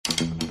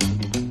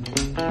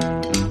Listening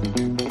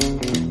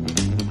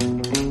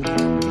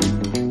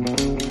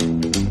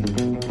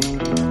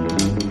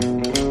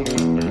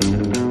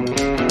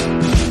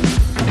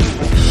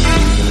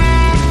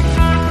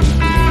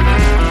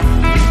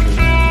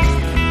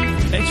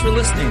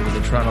to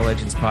the Toronto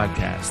Legends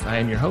podcast. I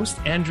am your host,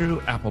 Andrew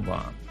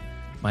Applebaum.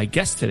 My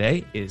guest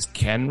today is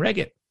Ken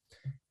Wregget.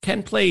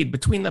 Ken played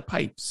between the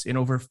pipes in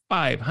over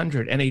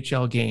 500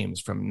 NHL games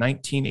from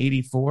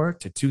 1984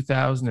 to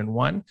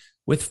 2001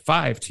 with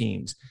 5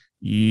 teams,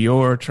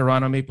 your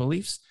Toronto Maple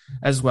Leafs,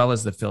 as well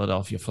as the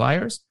Philadelphia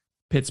Flyers,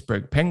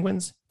 Pittsburgh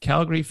Penguins,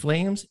 Calgary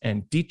Flames,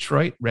 and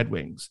Detroit Red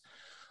Wings.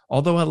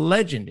 Although a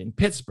legend in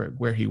Pittsburgh,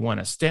 where he won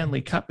a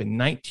Stanley Cup in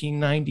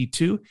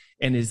 1992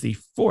 and is the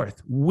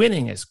 4th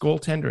winningest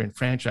goaltender in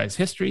franchise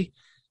history,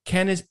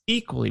 Ken is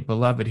equally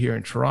beloved here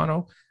in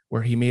Toronto,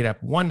 where he made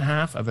up one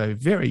half of a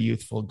very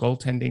youthful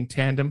goaltending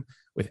tandem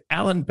with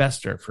Alan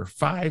Bester for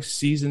 5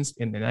 seasons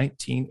in the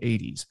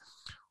 1980s.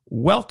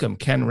 Welcome,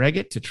 Ken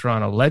Wregget, to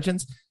Toronto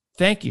Legends.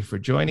 Thank you for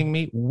joining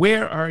me.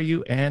 Where are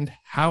you and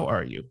how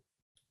are you?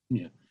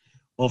 Yeah.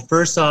 Well,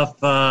 first off,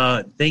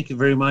 thank you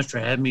very much for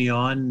having me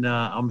on.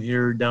 I'm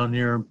down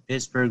here in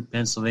Pittsburgh,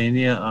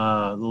 Pennsylvania,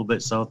 a little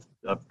bit south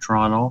of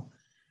Toronto.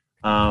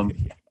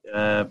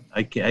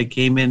 I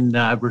came in,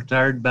 I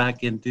retired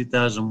back in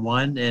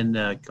 2001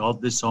 and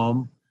called this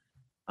home.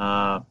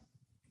 Right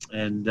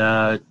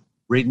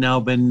now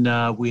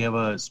we have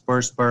a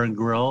sports bar and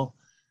grill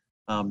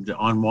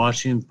on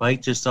Washington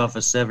Pike, just off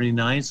of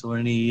 79. So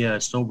any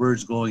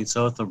snowbirds going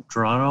south of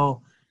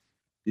Toronto,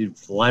 you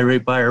fly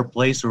right by our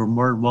place. We're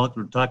more than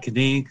welcome to talk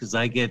Canadian because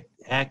I get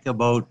heck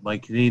about my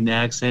Canadian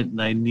accent and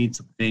I need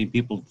some Canadian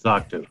people to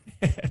talk to.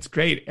 That's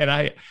great. And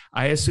I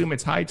assume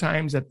it's high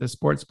times at the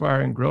sports bar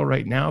and grill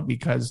right now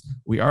because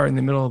we are in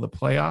the middle of the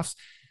playoffs.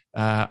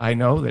 I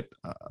know that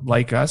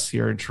like us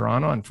here in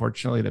Toronto,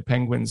 unfortunately, the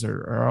Penguins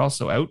are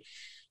also out.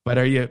 But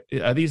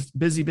are these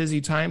busy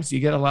times? Do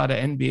you get a lot of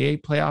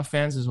NBA playoff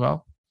fans as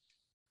well?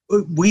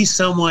 We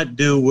somewhat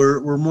do.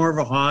 We're more of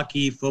a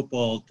hockey,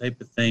 football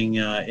type of thing.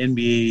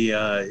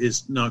 NBA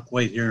is not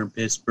quite here in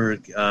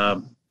Pittsburgh.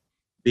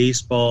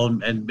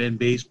 Baseball and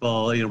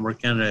baseball, we're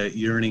kind of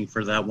yearning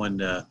for that one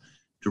to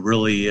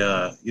really,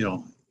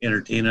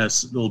 entertain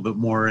us a little bit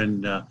more.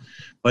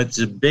 But it's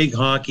a big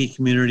hockey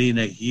community and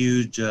a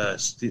huge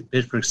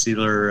Pittsburgh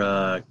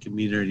Steelers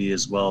community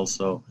as well.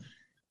 So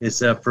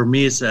it's for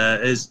me, it's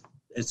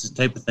the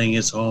type of thing.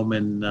 It's home,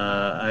 and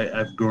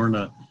I've grown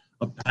a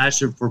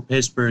passion for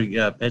Pittsburgh,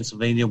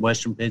 Pennsylvania,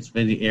 Western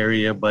Pennsylvania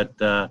area, but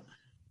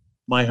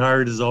my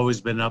heart has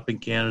always been up in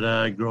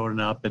Canada, growing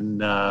up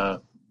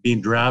and being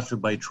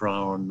drafted by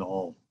Toronto and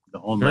the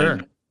whole sure.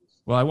 night.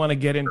 Well, I want to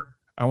get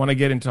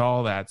into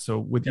all that. So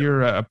with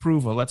your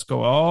approval, let's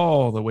go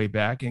all the way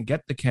back and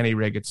get the Kenny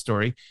Wregget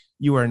story.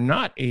 You are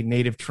not a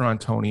native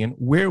Torontonian.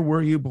 Where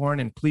were you born?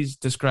 And please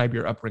describe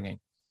your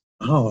upbringing.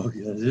 Oh,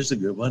 yeah, this is a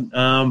good one.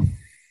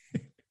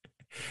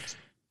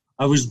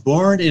 I was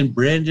born in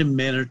Brandon,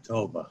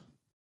 Manitoba.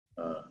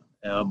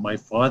 My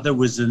father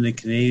was in the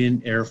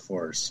Canadian Air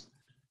Force.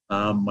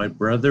 My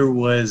brother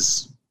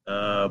was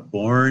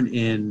born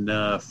in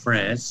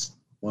France,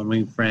 One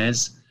Wing,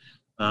 France.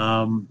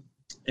 So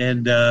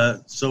in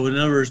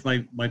other words,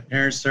 my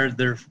parents started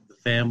their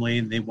family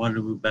and they wanted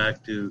to move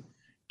back to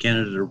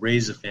Canada to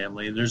raise a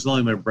family. And there's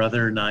only my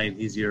brother and I, and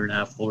he's a year and a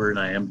half older than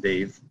I am,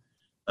 Dave.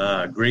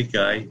 Great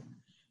guy.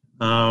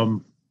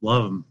 Love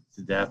him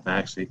to death,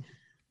 actually.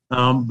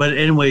 But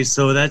anyway,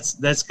 so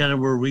that's kind of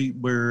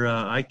where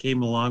I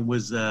came along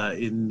was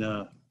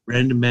in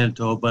Brandon,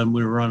 Manitoba, and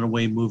we were on our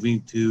way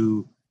moving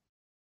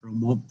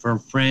from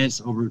France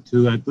over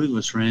to, I believe it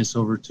was France,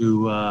 over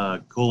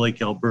to Cold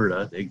Lake,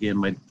 Alberta. Again,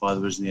 my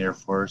father was in the Air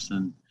Force,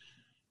 and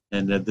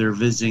they're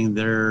visiting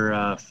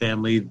their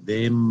family,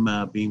 them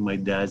being my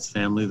dad's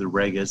family, the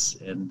Wreggets,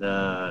 and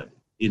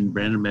in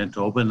Brandon,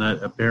 Manitoba. And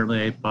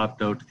apparently I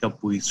popped out a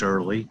couple weeks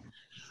early.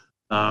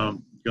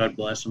 God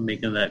bless them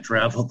making that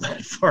travel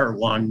that far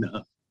along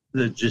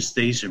the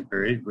gestation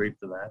period. Great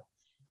for that.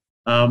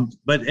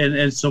 But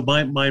so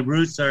my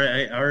roots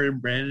are in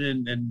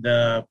Brandon, and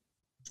I'm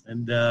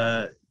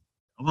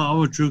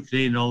a true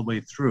Canadian all the way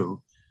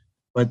through.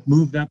 But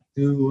moved up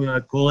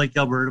to Cold Lake,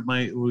 Alberta.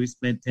 We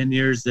spent 10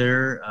 years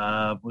there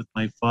with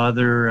my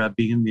father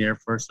being in the Air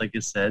Force, like I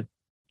said.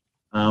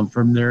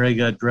 From there, I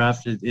got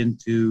drafted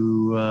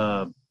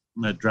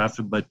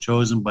but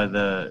chosen by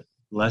the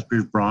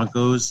Lethbridge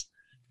Broncos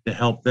to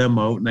help them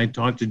out. And I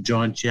talked to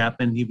John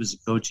Chapman. He was a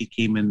coach. He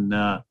came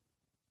and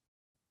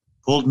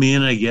pulled me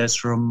in, I guess,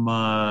 from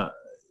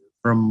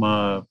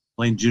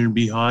playing junior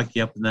B hockey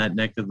up in that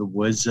neck of the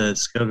woods,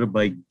 scouted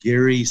by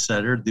Gary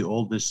Sutter, the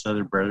oldest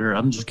Sutter brother.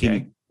 I'm just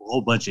giving a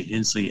whole bunch of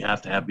hints, so you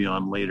have to have me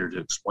on later to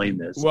explain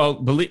this.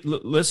 Well,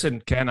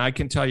 listen, Ken, I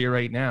can tell you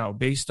right now,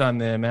 based on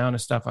the amount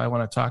of stuff I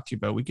want to talk to you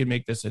about, we could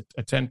make this a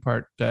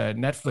 10-part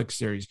Netflix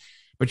series.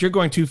 But you're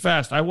going too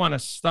fast. I want to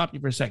stop you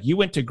for a sec. You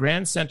went to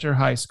Grand Center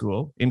High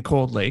School in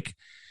Cold Lake.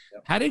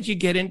 Yep. How did you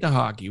get into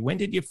hockey? When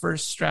did you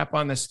first strap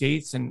on the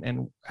skates,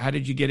 and how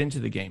did you get into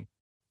the game?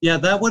 Yeah,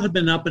 that would have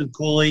been up in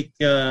Cold Lake,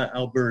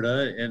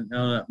 Alberta, and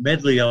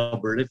Medley,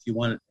 Alberta. If you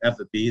want to have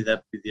it be,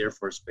 that'd be the Air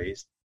Force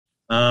Base.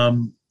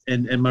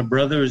 And my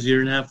brother was a year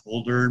and a half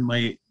older, and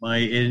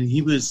and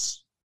he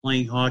was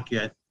playing hockey.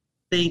 I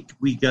think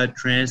we got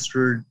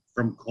transferred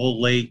from Cold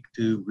Lake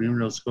to Greenwood,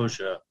 Nova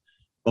Scotia,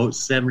 about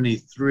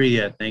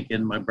 73, I think.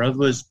 And my brother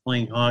was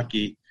playing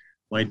hockey.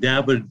 My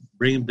dad would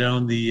bring him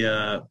down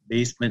the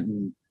basement,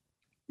 and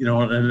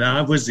and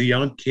I was a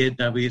young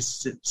kid. I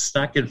was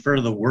stuck in front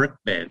of the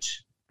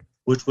workbench,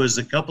 which was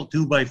a couple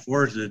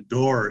 2x4s at the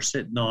door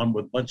sitting on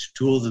with a bunch of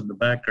tools in the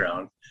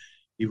background.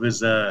 He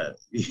was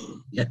he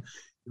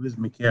was a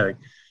mechanic.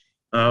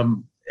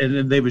 And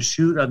then they would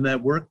shoot on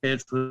that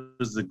workbench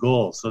was the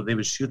goal. So they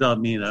would shoot on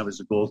me, and I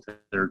was a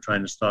goaltender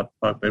trying to stop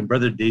the puck. My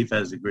brother Dave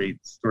has a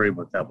great story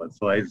about that one.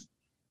 So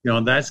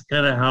that's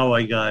kind of how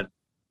I got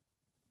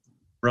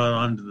brought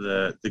onto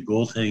the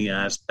goaltending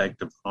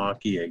aspect of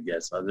hockey, I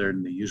guess, other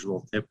than the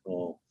usual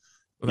typical.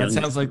 Well, that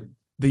sounds like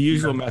the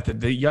usual method.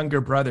 The younger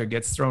brother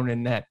gets thrown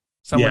in net,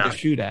 someone to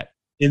shoot at.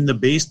 In the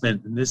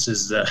basement, and this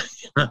is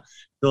until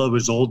I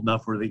was old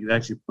enough where they could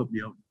actually put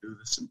me out and do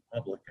this in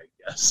public, I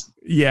guess.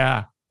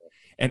 Yeah.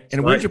 And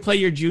so where'd you play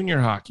your junior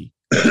hockey?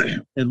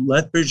 In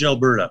Lethbridge,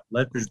 Alberta,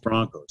 Lethbridge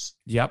Broncos.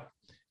 Yep.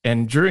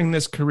 And during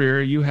this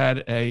career, you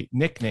had a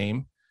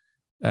nickname.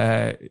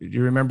 Do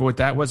you remember what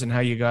that was and how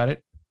you got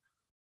it?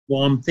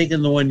 Well, I'm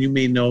thinking the one you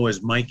may know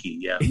is Mikey,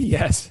 yeah.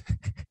 Yes.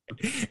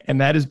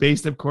 And that is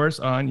based, of course,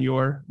 on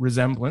your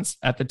resemblance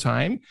at the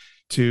time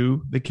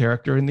to the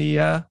character in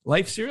the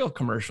Life cereal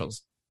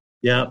commercials.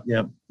 Yeah.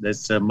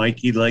 That's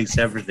Mikey likes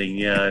everything.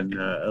 Yeah, and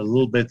a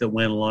little bit that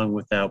went along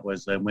with that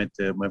was I went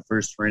to my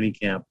first training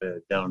camp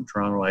down in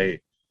Toronto. I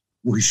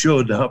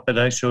showed up, and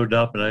I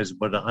was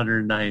about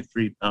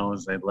 193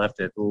 pounds. I left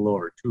at a little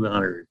over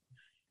 200.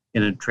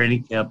 In a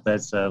training camp,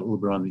 that's a little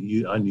bit on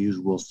the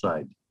unusual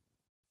side.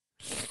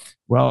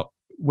 Well,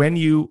 when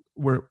you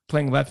were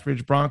playing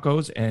Lethbridge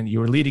Broncos and you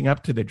were leading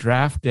up to the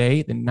draft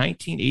day, the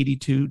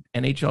 1982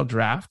 NHL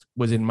draft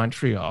was in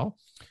Montreal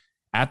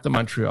at the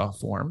Montreal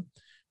Forum.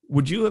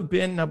 Would you have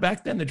been, now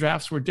back then the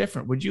drafts were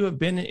different, would you have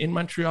been in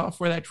Montreal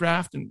for that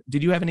draft? And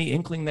did you have any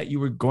inkling that you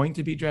were going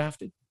to be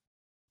drafted?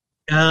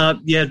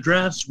 Yeah,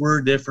 drafts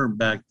were different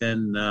back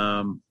then.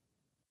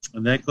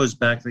 And that goes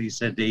back, like you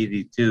said, to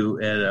 82.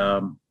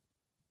 And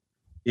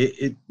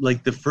it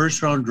like the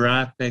first round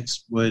draft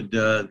picks would,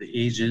 the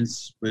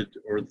agents would,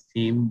 or the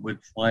team would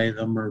fly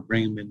them or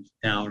bring them into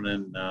town.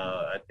 And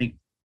I think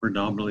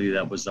predominantly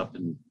that was up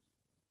in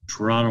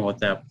Toronto at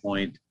that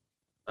point.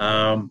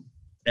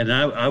 And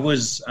I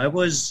was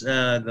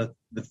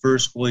the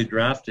first goalie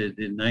drafted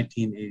in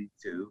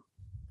 1982.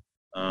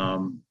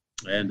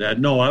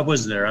 No, I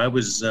wasn't there. I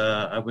was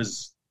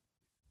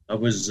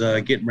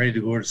getting ready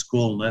to go to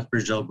school in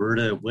Lethbridge,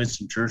 Alberta, at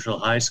Winston Churchill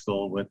High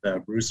School with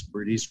Bruce and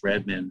Bernice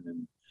Redmond,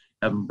 and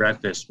having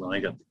breakfast when I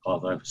got the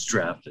call that I was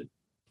drafted.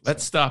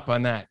 Let's stop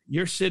on that.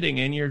 You're sitting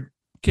in your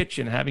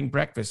kitchen having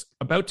breakfast,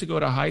 about to go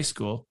to high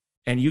school,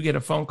 and you get a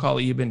phone call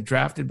that you've been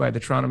drafted by the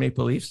Toronto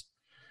Maple Leafs.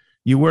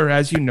 You were,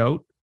 as you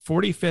note,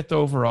 45th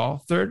overall,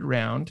 third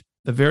round,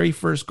 the very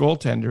first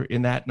goaltender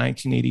in that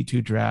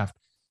 1982 draft.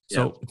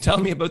 So Tell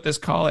me about this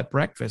call at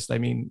breakfast. I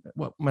mean,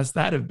 what must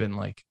that have been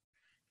like?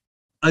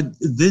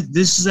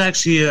 This is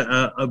actually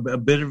a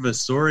bit of a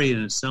story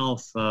in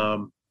itself.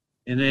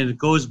 And it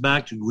goes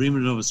back to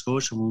Greenwood, Nova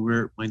Scotia,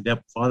 when my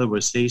father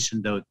was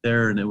stationed out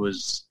there, and I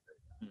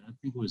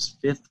think it was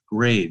fifth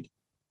grade.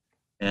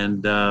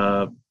 And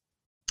I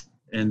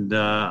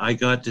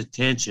got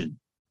detention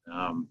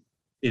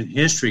in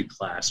history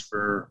class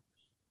for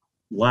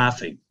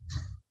laughing.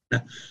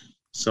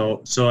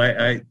 So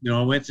I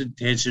went to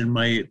detention.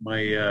 My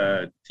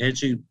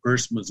detention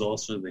person was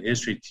also the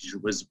history teacher,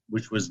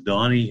 which was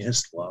Donnie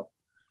Hislop.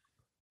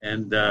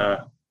 And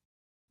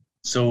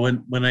so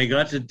when I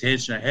got to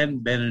detention, I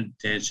hadn't been in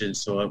detention.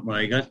 So when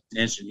I got to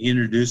detention, he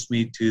introduced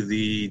me to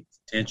the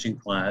detention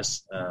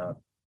class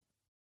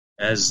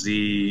as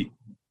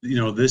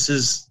this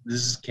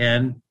is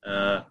Ken,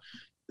 the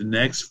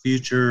next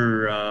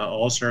future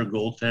all-star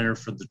goaltender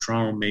for the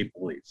Toronto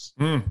Maple Leafs.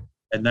 Mm.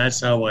 And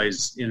that's how I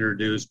was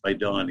introduced by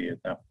Donnie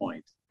at that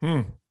point.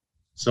 Hmm.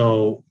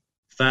 So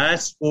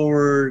fast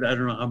forward, I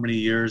don't know how many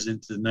years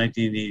into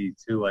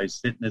 1982, I was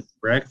sitting at the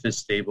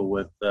breakfast table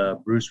with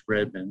Bruce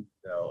Redmond,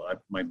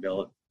 my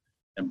billet,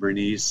 and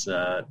Bernice,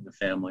 the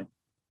family.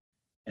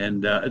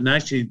 And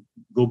actually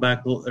go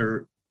back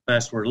or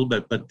fast forward a little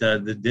bit, but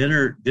the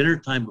dinner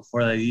time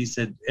before that, he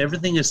said,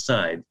 everything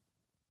aside,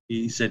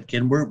 he said,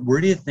 Ken, where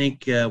do you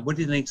think, what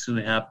do you think is going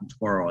to happen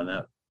tomorrow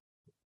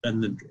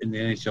in the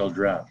NHL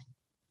draft?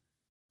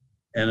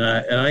 And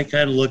I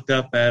kind of looked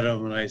up at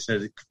him and I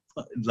said,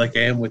 like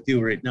I am with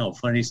you right now,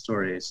 funny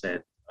story. I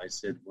said,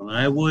 when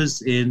I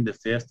was in the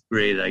fifth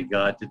grade, I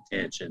got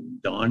detention.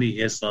 Donnie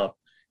Hislop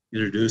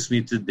introduced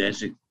me to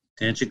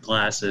detention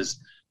classes.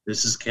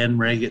 This is Ken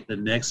Wregget, the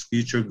next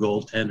future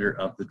goaltender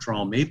of the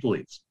Toronto Maple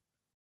Leafs.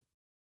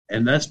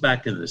 And that's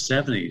back in the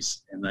 70s.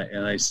 And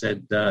I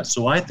said,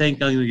 so I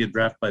think I'm going to get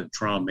drafted by the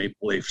Toronto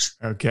Maple Leafs.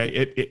 Okay.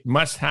 It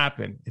must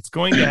happen. It's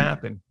going to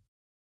happen.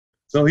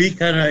 So he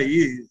kind of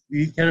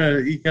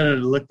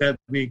looked at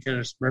me, kind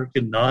of smirked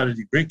and nodded.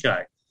 Great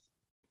guy.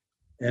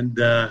 And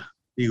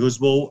he goes,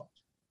 well,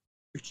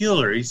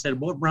 peculiar. He said,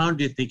 what round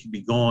do you think you'd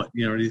be going?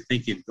 Do you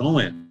think you'd go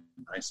in?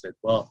 I said,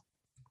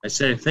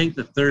 I think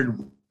the third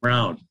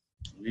round.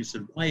 And he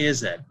said, why is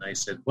that? And I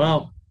said,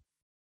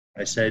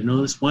 I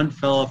know this one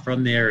fella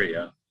from the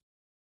area.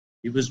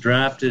 He was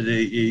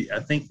drafted, I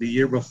think, the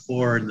year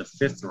before in the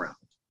 5th round.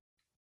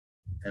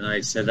 And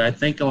I said, I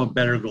think I'm a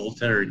better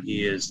goaltender than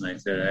he is. And I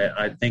said,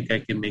 I think I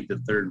can make the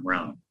 3rd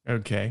round.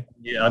 Okay.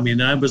 Yeah, I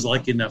mean, I was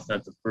lucky enough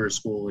that the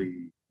first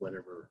goalie,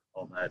 whatever,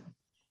 all that.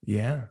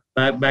 Yeah.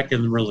 Back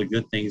in the really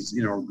good things,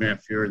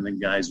 Grant Fuhr and the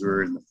guys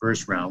were in the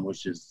 1st round,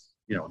 which is,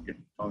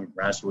 Tommy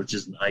Brass, which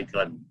is an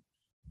icon,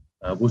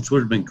 which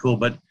would have been cool.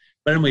 But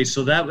anyway,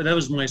 so that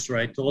was my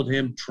story. I told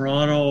him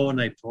Toronto, and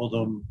I told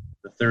him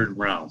the 3rd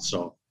round.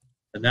 So,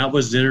 and that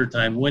was dinner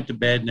time. Went to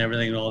bed and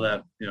everything and all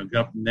that.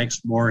 Got up the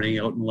next morning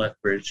out in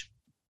Lethbridge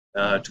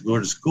to go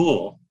to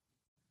school.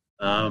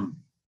 And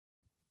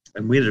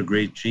we had a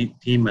great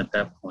team at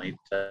that point.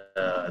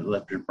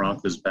 Lethbridge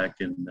Broncos back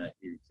in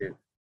 '82.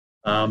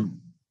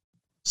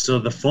 So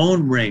the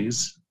phone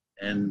rings,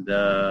 and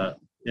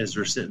as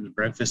we're sitting at the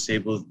breakfast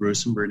table with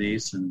Bruce and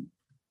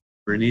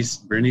Bernice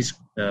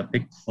picked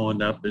the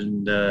phone up,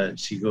 and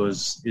she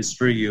goes, "It's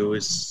for you.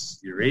 It's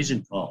your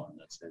agent calling."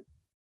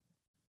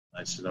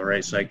 I said, all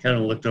right. So I kind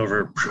of looked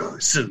over at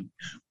Bruce, and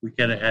we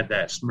kind of had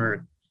that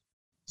smirk.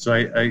 So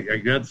I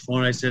grabbed the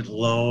phone. I said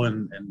hello,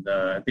 and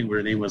I think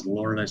her name was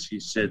Lorna.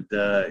 She said,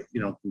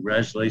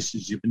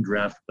 congratulations, you've been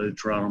drafted by the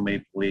Toronto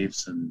Maple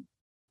Leafs, and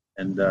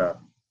the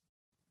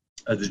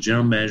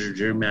general manager,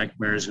 Jerry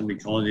McNamara, is going to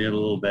be calling you in a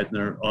little bit. And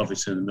they're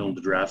obviously in the middle of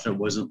the draft. It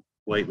wasn't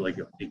quite like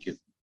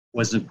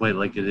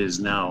it is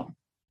now.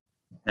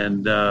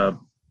 And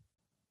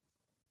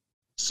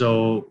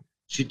so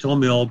she told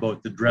me all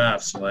about the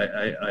draft. So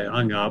I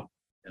hung up,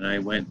 and I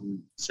went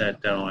and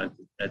sat down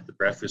at the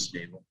breakfast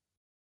table.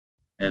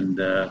 And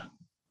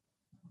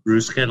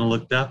Bruce kind of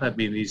looked up at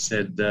me, and he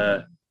said,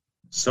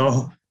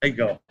 so I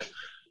go,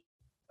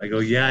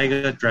 yeah, I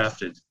got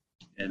drafted.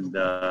 And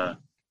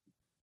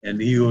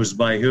he goes,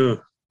 by who?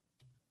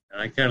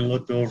 And I kind of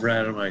looked over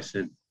at him. I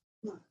said,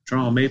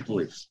 Toronto Maple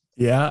Leafs.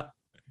 Yeah.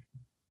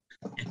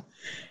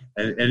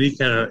 And he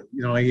kind of,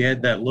 he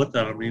had that look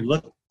on him. He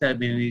looked at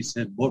me and he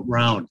said, what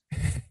round?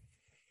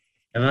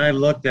 And I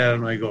looked at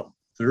him and I go,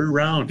 3rd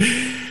round.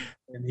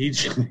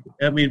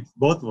 And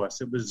both of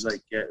us, it was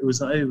like, it was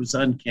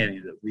uncanny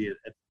that we had,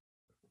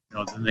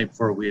 the night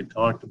before we had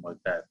talked about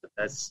that. But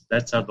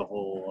that's how the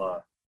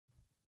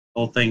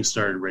whole thing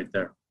started right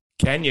there.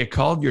 Ken, you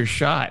called your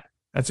shot.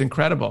 That's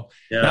incredible.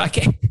 Yeah. Now,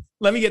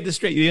 let me get this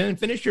straight. You didn't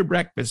finish your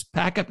breakfast,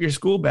 pack up your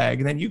school bag,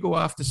 and then you go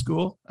off to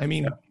school. I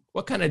mean,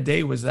 What kind of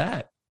day was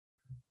that?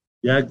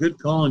 Yeah, good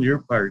call on your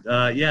part.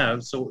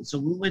 So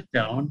we went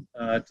down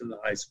to the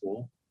high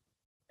school,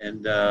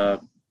 and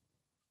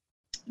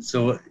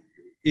so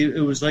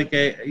it was like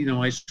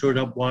I showed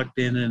up, walked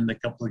in, and a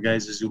couple of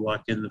guys as you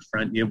walk in the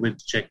front, you would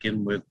check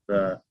in with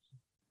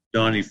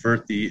Donnie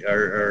Firth,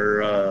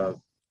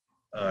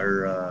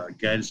 our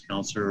guidance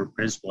counselor or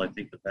principal, I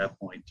think at that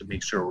point, to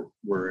make sure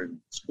we're in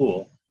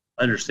school.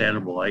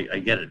 Understandable. I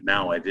get it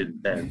now. I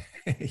didn't then.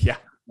 Yeah.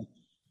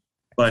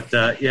 But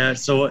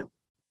so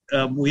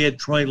we had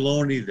Troy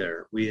Loney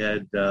there. We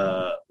had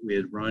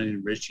Ronnie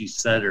and Richie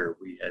Sutter.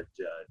 We had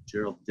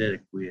Gerald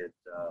Dick. We had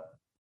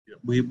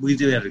we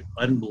did have an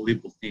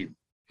unbelievable team.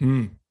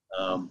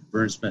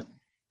 Vern Smith.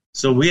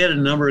 So we had a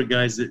number of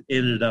guys that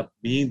ended up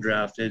being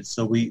drafted.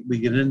 So we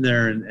get in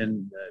there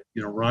and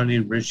Ronnie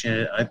and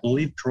Richie, I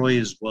believe Troy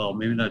as well.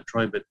 Maybe not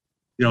Troy, but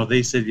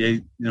they said, yeah,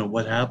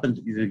 what happened?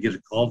 You didn't get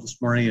a call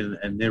this morning,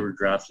 and they were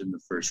drafted in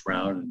the 1st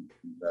round.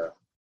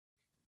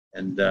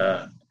 And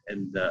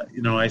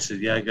I said,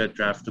 yeah, I got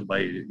drafted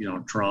by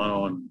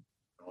Toronto, and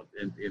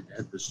it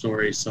had the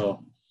story.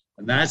 So,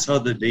 and that's how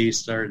the day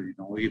started.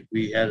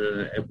 We had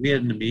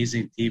an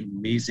amazing team,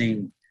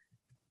 amazing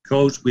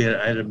coach.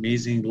 I had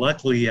amazing.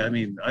 Luckily,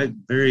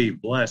 I'm very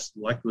blessed.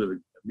 Luckily,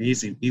 with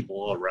amazing people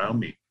all around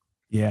me.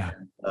 Yeah.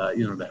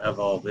 And, to have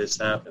all this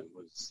happen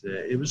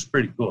was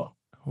pretty cool.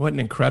 What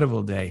an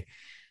incredible day.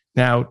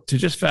 Now, to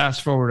just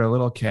fast forward a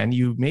little, Ken,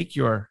 you make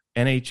your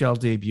NHL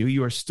debut.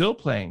 You are still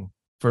playing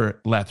for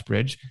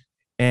Lethbridge.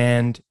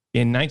 And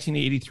in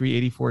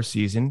 1983-84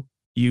 season,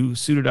 you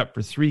suited up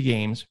for 3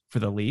 games for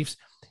the Leafs.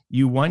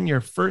 You won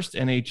your first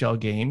NHL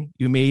game.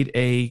 You made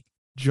a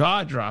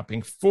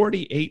jaw-dropping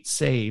 48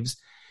 saves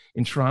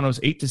in Toronto's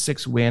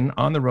 8-6 win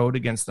on the road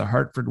against the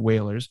Hartford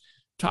Whalers.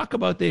 Talk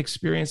about the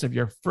experience of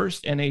your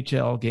first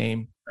NHL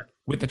game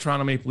with the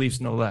Toronto Maple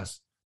Leafs, no less.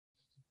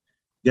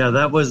 Yeah,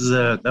 that was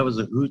a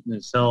hoot in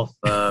itself.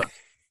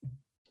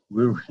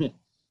 We were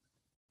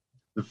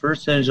the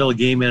first NHL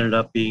game ended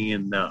up being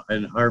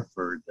in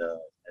Hartford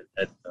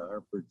at the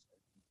Hartford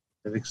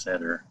Civic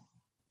Center,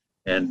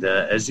 And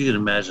as you can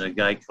imagine, a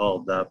guy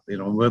called up,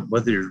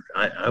 whether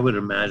I would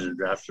imagine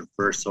drafted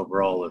first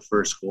overall or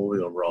first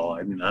goalie overall.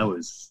 I mean, I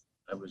was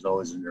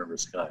always a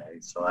nervous guy,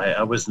 so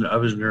I was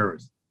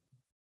nervous.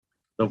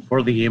 So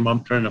before the game,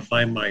 I'm trying to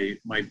find my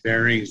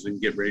bearings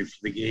and get ready for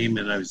the game,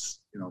 and I was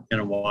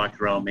kind of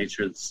walk around, make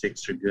sure the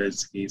sticks are good,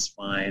 skates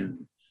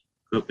fine,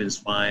 equipment's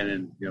fine,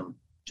 and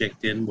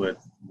checked in with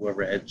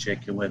whoever I had to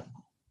check in with.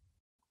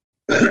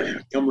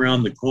 Come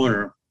around the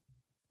corner,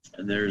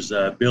 and there's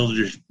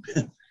Billy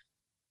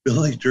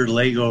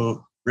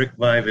Lego, Rick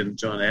Vive, and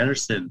John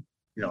Anderson,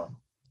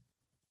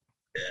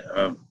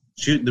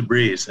 shooting the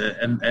breeze,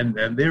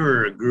 and they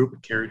were a group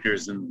of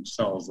characters in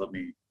themselves. Let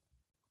me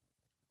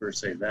first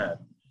say that.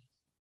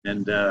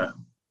 And I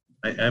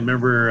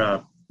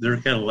remember they were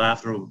kind of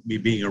laughing at me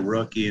being a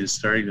rookie and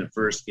starting the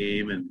first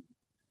game and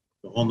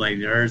the whole 9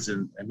 yards.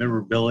 And I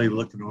remember Billy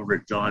looking over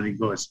at John. He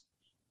goes,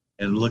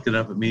 and looking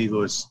up at me, he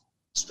goes,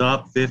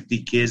 "Stop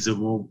 50 kids and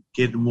we'll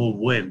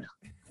win."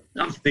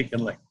 I'm thinking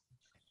like,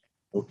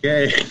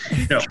 okay,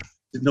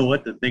 didn't know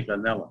what to think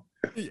on that one.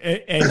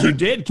 And you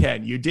did,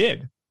 Ken. You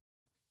did.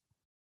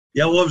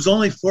 Yeah, well, it was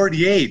only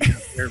 48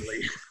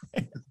 apparently.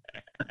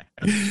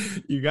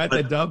 You got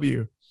the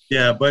W.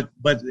 Yeah, but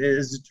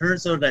as it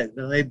turns out,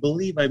 I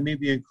believe I may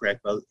be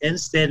incorrect, but N.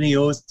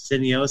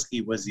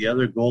 Staniowski was the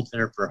other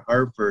goaltender for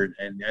Hartford,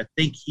 and I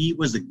think he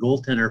was a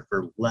goaltender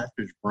for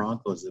Lethbridge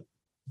Broncos.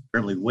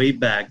 Apparently, way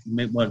back, you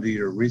might want to do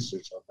your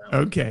research on that.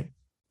 Okay,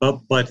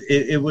 but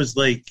it was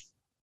like,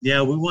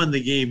 yeah, we won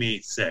the game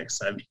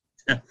 8-6. I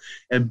mean,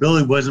 and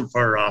Billy wasn't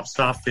far off.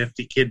 Soft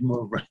 50 kid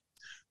move, right?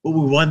 But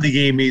we won the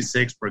game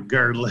 8-6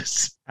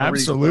 regardless.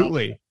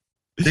 Absolutely.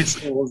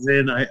 6 goals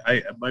in.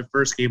 My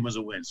first game was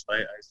a win, so I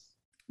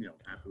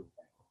happy with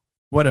that.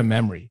 What a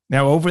memory.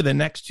 Now, over the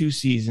next 2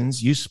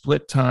 seasons, you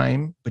split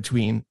time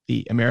between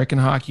the American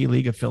Hockey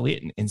League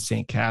affiliate in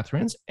St.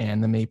 Catharines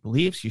and the Maple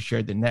Leafs. You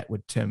shared the net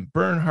with Tim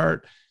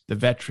Bernhardt, the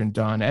veteran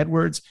Don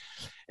Edwards.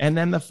 And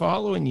then the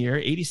following year,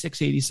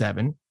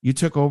 86-87, you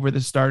took over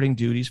the starting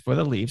duties for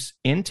the Leafs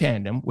in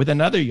tandem with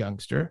another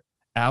youngster,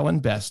 Alan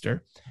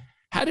Bester.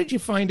 How did you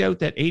find out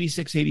that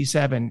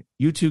 86-87,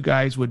 you two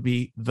guys would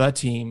be the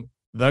team,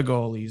 the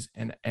goalies,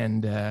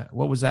 and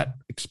what was that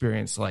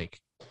experience like?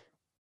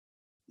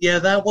 Yeah,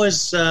 that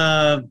was,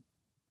 I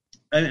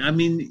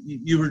mean,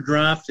 you were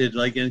drafted,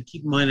 and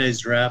keep in mind I was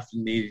drafted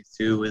in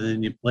 82, and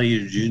then you play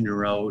your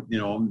junior out,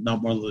 I'm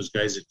not one of those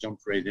guys that jump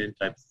right in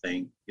type of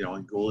thing,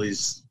 and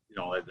goalies,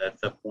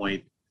 at that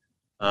point,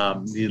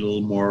 need a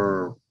little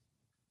more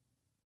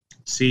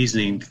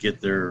seasoning to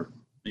get their,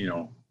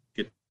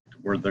 get to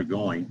where they're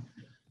going.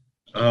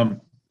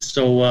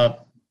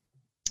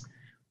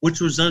 Which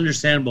was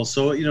understandable.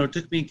 So, it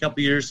took me a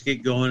couple of years to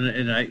get going,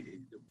 and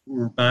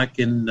we're back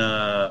in,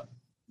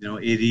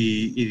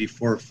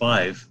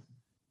 84-5.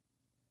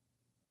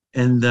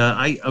 And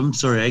I'm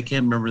sorry, I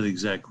can't remember the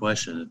exact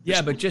question.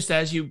 Yeah, but just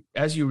as you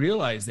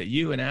realized that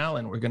you and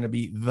Alan were going to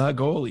be the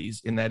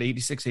goalies in that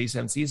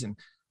 86-87 season,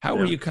 how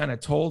were you kind of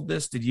told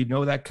this? Did you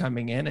know that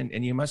coming in?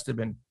 And you must have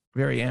been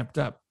very amped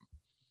up.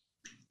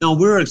 No,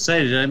 we were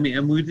excited. I mean,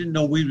 and we didn't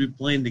know we'd be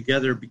playing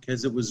together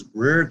because it was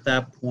rare at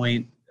that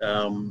point.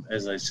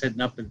 As I said,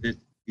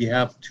 you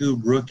have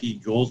 2 rookie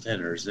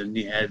goaltenders, and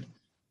you had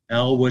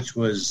Al, which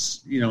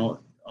was,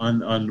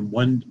 on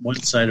one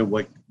side of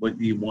what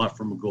you want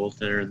from a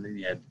goaltender, and then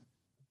you had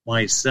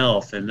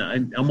myself, and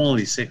I'm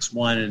only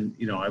 6'1",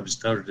 and I was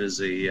touted as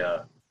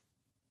a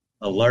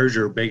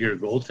larger, bigger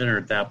goaltender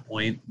at that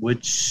point,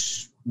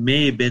 which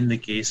may have been the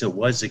case. It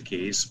was the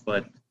case,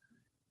 but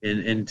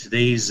in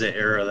today's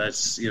era,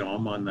 that's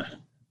I'm on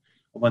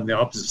the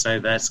opposite side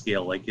of that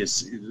scale. Like you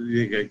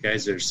got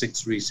guys that are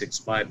 6'3",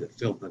 6'5" that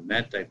fill the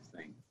net type of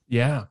thing.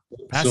 Yeah,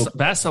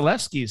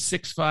 Vasilevsky is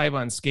 6'5"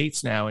 on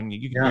skates now, and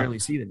you can barely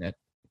see the net.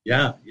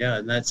 Yeah,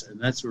 and that's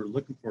what we're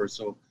looking for.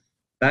 So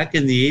back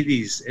in the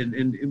 80s,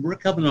 and we're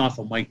coming off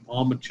of Mike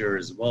Palmateer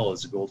as well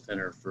as a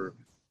goaltender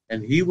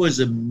and he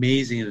was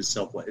amazing in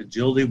himself,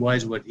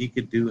 agility-wise, what he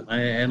could do,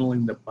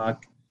 handling the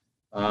puck.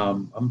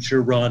 I'm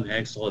sure Ron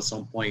Hextall at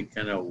some point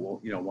kind of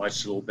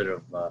watched a little bit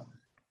of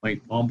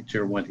Mike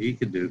Palmateer and what he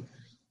could do.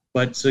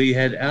 But so you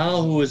had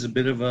Al, who was a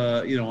bit of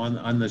a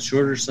on the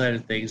shorter side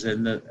of things,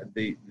 and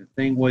the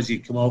thing was you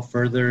come out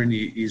further and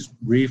he's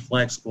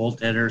reflex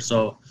goaltender,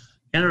 so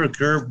kind of a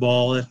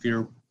curveball if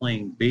you're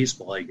playing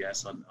baseball, I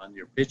guess, on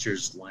your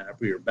pitcher's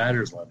lineup or your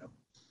batter's lineup.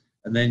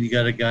 And then you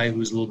got a guy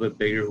who's a little bit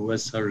bigger, who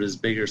was touted as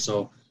bigger.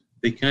 So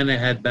they kind of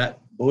had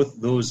both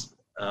those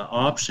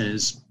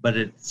options, but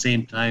at the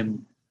same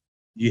time,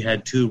 you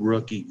had 2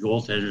 rookie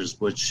goaltenders,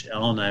 which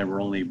Al and I were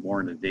only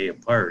born a day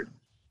apart.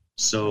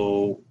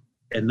 So,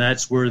 and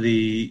that's where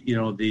the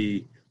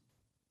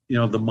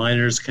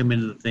minors come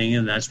into the thing,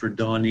 and that's where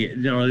Donnie,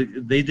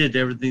 they did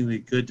everything they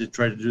could to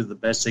try to do the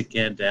best they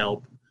can to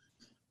help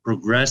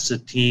progress the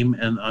team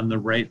and on the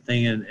right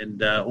thing,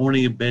 and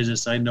owning a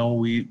business. I know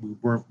we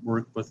work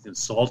with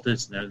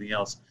consultants and everything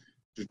else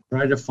to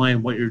try to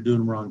find what you're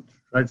doing wrong,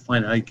 try to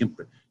find how you can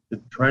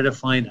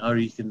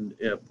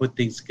put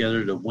things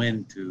together to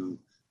win, to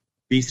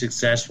be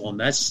successful. And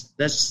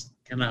that's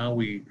kind of how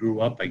we grew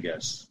up, I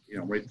guess,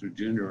 right through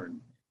junior in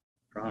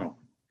Toronto.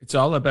 It's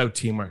all about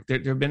teamwork. There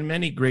have been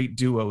many great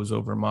duos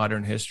over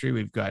modern history.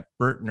 We've got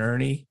Bert and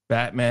Ernie,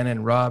 Batman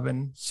and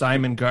Robin,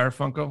 Simon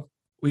Garfunkel.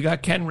 We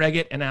got Ken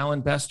Wregget and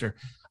Alan Bester.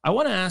 I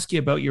want to ask you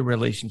about your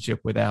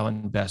relationship with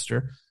Alan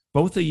Bester.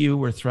 Both of you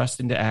were thrust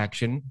into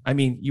action. I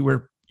mean, you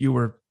were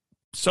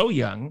so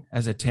young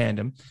as a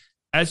tandem.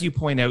 As you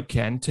point out,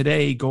 Ken,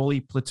 today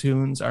goalie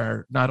platoons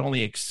are not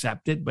only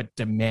accepted, but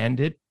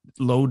demanded.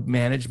 Load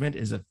management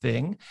is a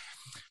thing.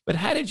 But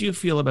how did you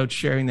feel about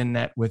sharing the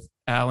net with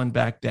Alan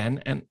back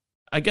then? And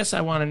I guess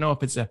I want to know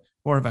if it's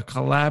more of a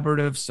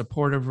collaborative,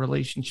 supportive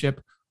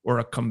relationship or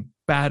a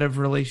combative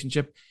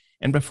relationship.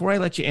 And before I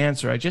let you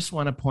answer, I just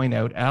want to point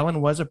out,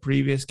 Alan was a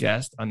previous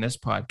guest on this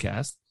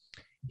podcast.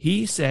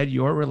 He said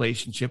your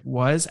relationship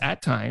was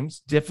at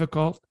times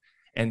difficult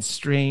and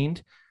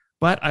strained,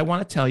 but I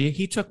want to tell you,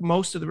 he took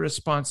most of the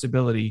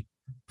responsibility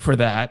for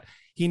that.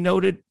 He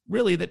noted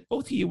really that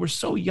both of you were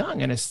so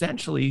young and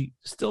essentially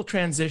still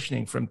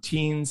transitioning from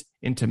teens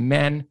into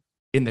men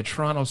in the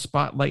Toronto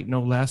spotlight,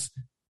 no less.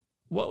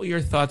 What were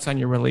your thoughts on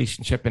your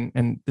relationship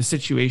and the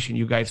situation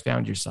you guys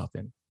found yourself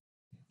in?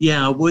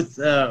 Yeah, with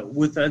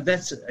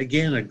that's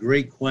again a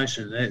great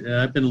question.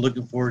 I've been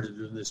looking forward to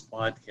doing this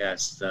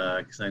podcast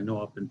because I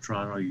know up in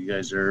Toronto you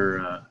guys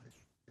are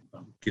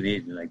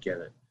Canadian. I get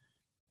it,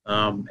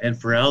 and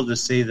for Al to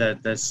say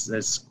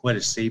that's quite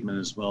a statement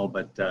as well.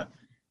 But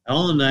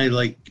Al and I,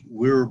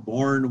 we were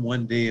born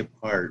one day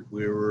apart.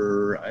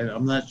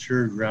 I'm not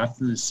sure,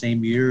 drafted in the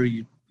same year.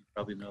 You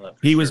probably know that.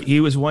 He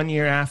was 1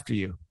 year after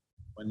you.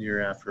 1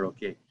 year after,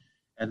 okay.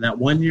 And that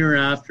 1 year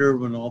after,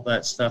 when all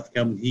that stuff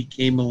came, he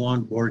came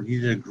along board. He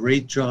did a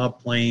great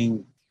job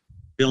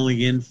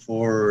filling in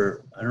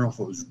for, I don't know if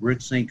it was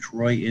Rick St.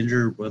 Croix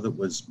injured, whether it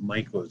was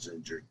Mike was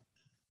injured.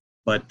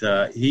 But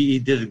he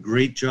did a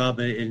great job,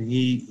 and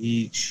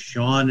he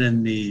shone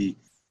in the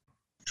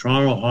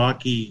Toronto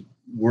hockey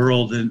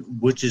world, and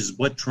which is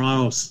what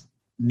Toronto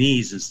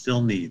needs and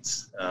still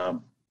needs.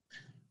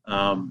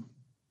 We'll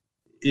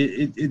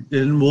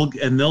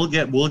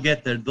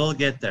get there. They'll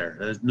get there.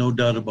 There's no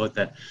doubt about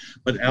that.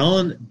 But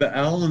Alan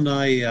and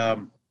I,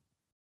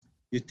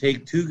 you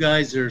take two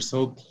guys that are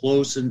so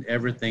close in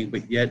everything,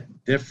 but yet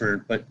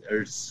different, but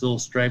are still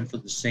striving for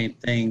the same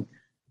thing,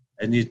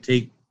 and you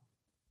take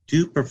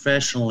two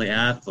professional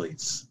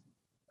athletes.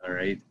 All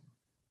right,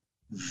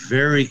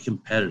 very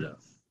competitive,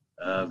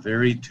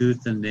 very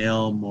tooth and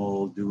nail.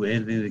 Will do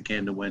anything they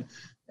can to win,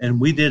 and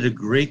we did a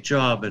great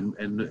job,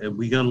 and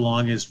we got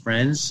along as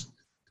friends.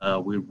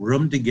 We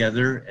roomed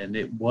together, and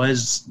it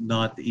was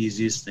not the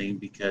easiest thing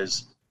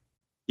because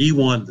he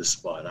wanted the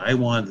spot. I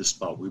wanted the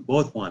spot. We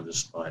both wanted the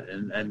spot.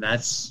 And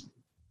that's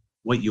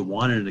what you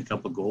wanted in a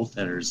couple of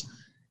goaltenders,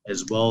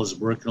 as well as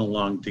working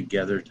along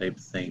together type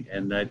of thing.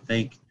 And I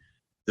think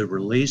the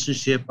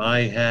relationship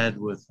I had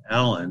with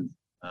Alan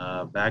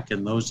back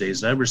in those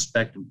days, I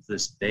respect him to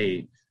this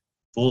day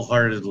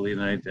full-heartedly,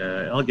 and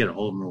I'll get a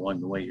hold of him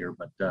along the way here,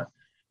 but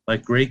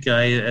great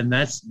guy, and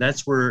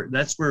that's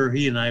where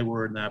he and I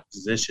were in that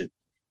position.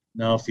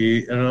 Now,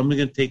 I'm going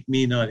to take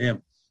me, not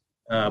him.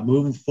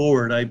 Moving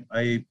forward,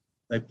 I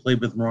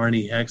played with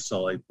Ronnie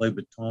Hextall. I played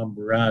with Tom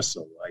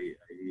Barrasso.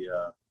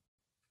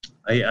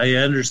 I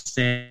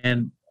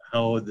understand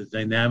how the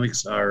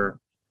dynamics are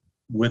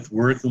with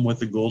working with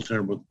the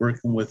goaltender, with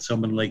working with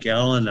someone like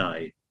Al and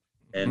I.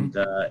 And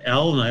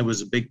Al and I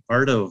was a big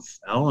part of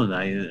Al and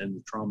I and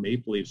the Toronto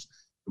Maple Leafs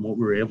and what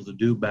we were able to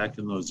do back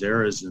in those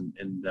eras. And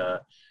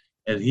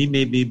he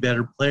made me a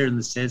better player in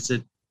the sense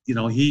that,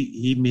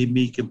 he made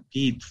me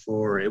compete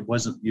for, it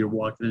wasn't you're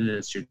walking in,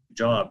 it's your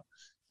job.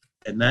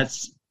 And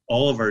that's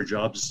all of our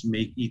jobs, is to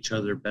make each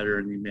other better.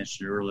 And you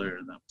mentioned earlier,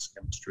 and that was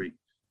chemistry.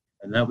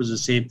 And that was the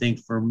same thing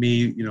for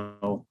me,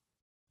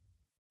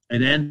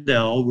 and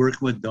Endell, working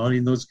with Donnie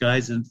and those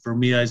guys. And for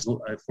me, I was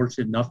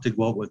fortunate enough to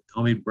go out with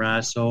Tommy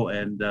Brasso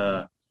and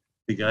the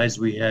guys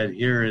we had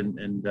here.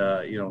 And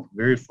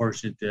very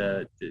fortunate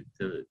to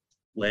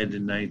land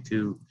in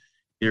 92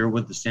 here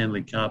with the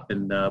Stanley Cup.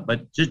 And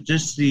but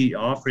just the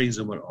offerings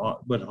and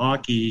what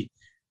hockey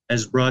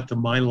has brought to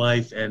my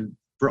life, and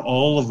for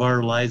all of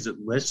our lives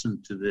that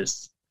listen to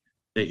this,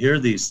 to hear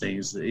these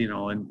things,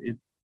 and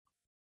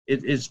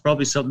it's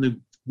probably something to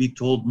be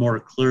told more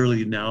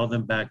clearly now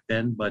than back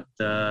then. But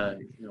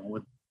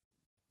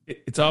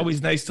it's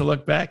always nice to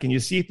look back and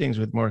you see things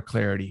with more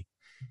clarity.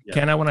 Yeah.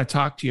 Ken, I want to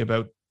talk to you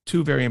about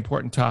two very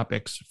important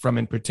topics from,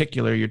 in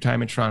particular, your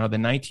time in Toronto, the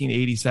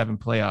 1987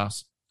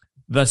 playoffs,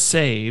 the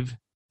save,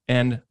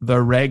 and the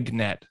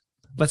Wregget.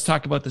 Let's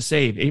talk about the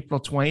save. April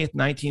 20th,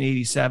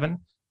 1987.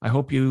 I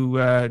hope you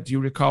do you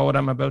recall what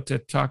I'm about to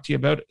talk to you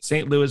about?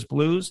 St. Louis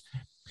Blues.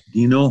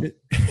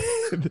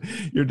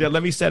 You're dead.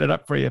 Let me set it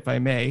up for you, if I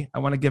may. I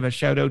want to give a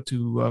shout out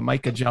to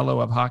Mike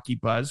Agello of Hockey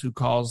Buzz, who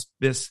calls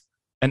this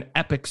an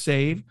epic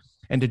save,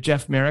 and to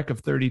Jeff Merrick of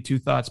 32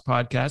 Thoughts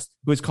podcast,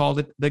 who has called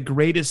it the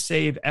greatest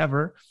save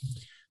ever.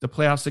 The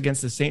playoffs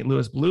against the St.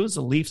 Louis Blues.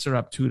 The Leafs are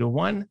up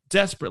 2-1,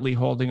 desperately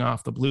holding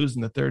off the Blues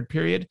in the third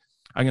period.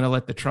 I'm going to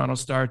let the Toronto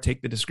Star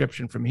take the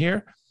description from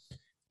here.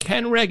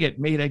 Ken Wregget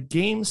made a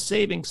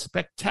game-saving,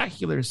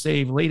 spectacular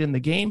save late in the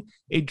game,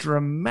 a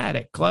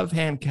dramatic glove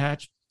hand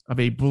catch of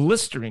a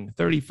blistering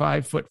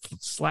 35-foot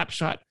slap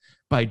shot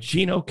by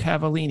Gino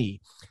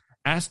Cavallini.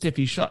 Asked if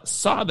he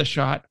saw the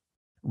shot,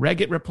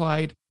 Wregget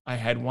replied, "I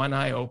had one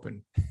eye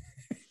open."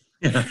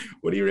 Yeah.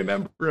 What do you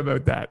remember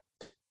about that?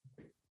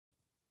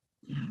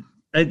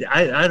 I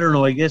don't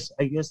know. I guess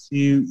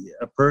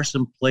a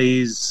person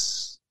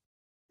plays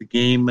the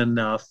game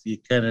enough, you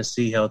kind of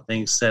see how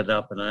things set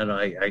up, and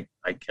I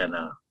kind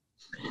of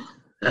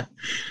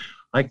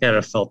I kind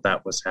of felt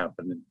that was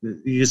happening.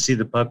 You see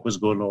the puck was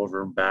going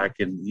over and back,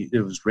 and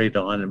it was right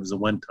on. It was a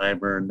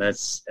one-timer, and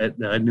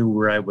I knew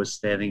where I was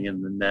standing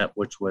in the net,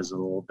 which was a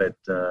little bit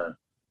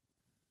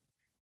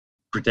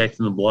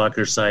protecting the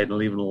blocker side and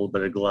leaving a little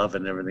bit of glove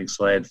and everything.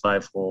 So I had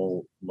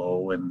 5-hole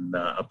low and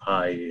up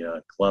high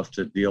glove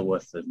to deal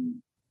with, and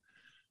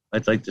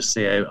I'd like to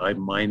say I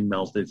mind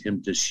melted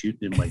him just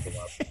shooting in my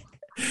glove.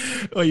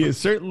 Well, you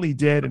certainly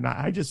did, and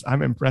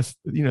I'm impressed.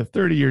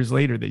 30 years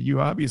later, that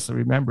you obviously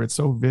remember it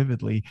so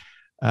vividly.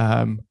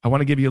 I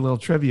want to give you a little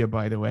trivia,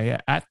 by the way.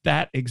 At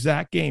that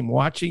exact game,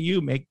 watching you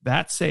make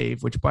that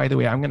save, which, by the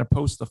way, I'm going to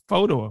post the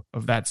photo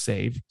of that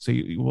save, so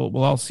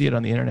we'll all see it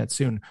on the internet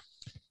soon.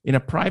 In a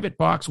private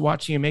box,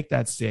 watching you make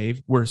that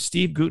save were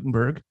Steve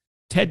Guttenberg,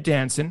 Ted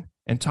Danson,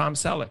 and Tom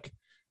Selleck.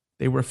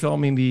 They were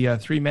filming the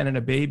 3 Men and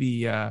a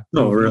Baby. Oh,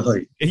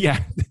 really?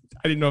 Yeah.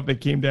 I didn't know if they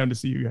came down to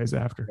see you guys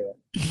after. Yeah.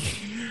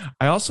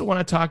 I also want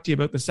to talk to you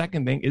about the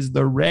second thing is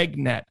the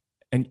RegNet.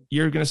 And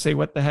you're going to say,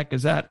 what the heck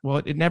is that?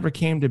 Well, it never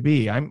came to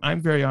be.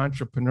 I'm very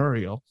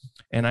entrepreneurial,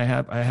 and I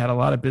had a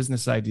lot of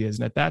business ideas.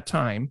 And at that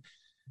time,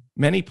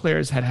 many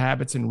players had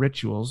habits and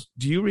rituals.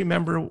 Do you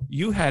remember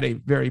you had a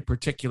very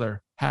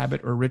particular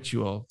habit or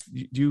ritual?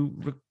 Do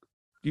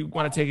you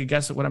want to take a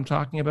guess at what I'm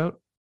talking about?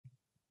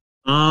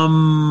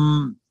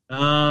 I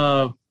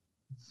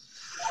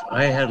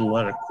had a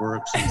lot of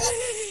quirks.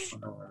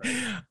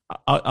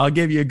 I'll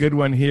give you a good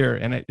one here,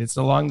 and it's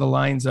along the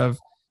lines of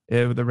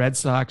the Red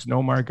Sox.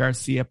 Nomar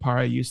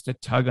Garciaparra used to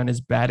tug on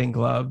his batting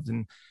gloves,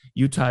 and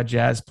Utah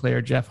Jazz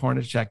player Jeff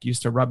Hornacek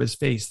used to rub his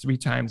face 3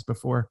 times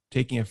before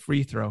taking a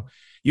free throw.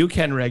 You,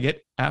 Ken Wregget,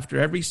 after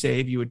every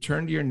save, you would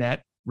turn to your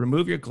net,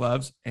 remove your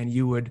gloves, and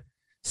you would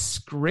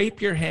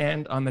scrape your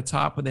hand on the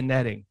top of the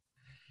netting.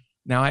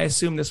 Now, I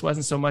assume this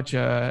wasn't so much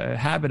a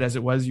habit as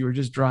it was you were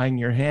just drying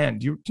your hand.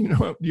 Do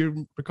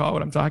you recall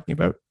what I'm talking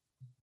about?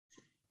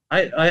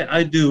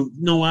 I do.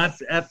 No,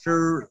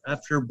 after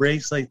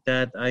breaks like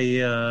that,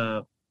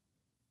 I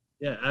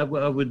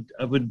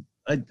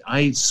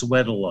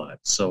sweat a lot.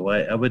 So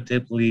I would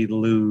typically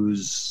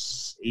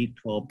lose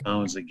 8-12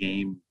 pounds a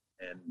game,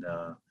 and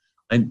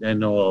I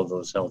know all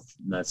those health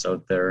nuts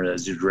out there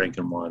as you're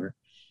drinking water.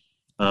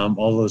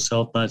 All those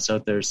health nuts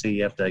out there say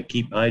you have to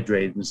keep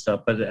hydrated and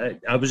stuff. But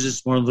I was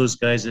just one of those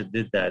guys that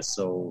did that.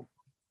 So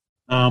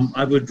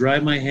I would dry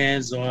my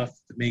hands off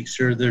to make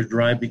sure they're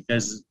dry,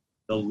 because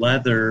the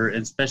leather,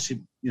 and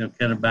especially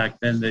kind of back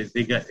then,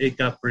 it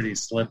got pretty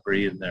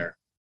slippery in there.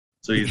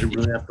 So you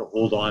really have to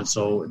hold on.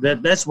 So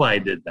that's why I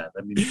did that.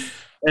 I mean,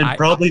 and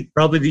probably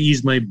to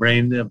ease my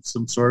brain of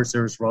some sorts.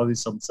 There was probably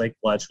some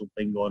psychological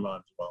thing going on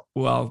as well.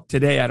 Well,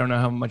 today, I don't know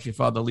how much you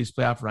followed the Leafs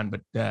playoff run, but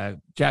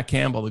Jack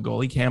Campbell, the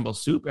goalie, Campbell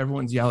soup,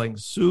 everyone's yelling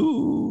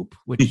soup,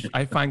 which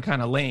I find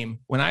kind of lame.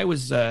 When I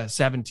was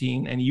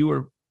 17 and you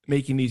were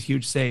making these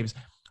huge saves,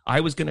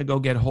 I was going to go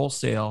get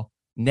wholesale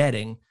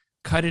netting,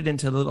 cut it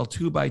into little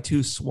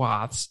 2x2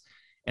 swaths.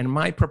 And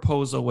my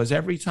proposal was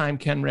every time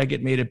Ken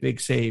Wregget made a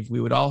big save, we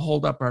would all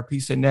hold up our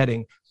piece of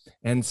netting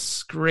and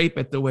scrape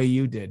it the way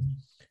you did.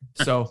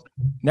 So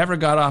never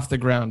got off the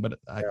ground, but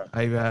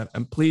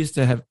I'm pleased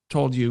to have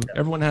told you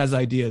everyone has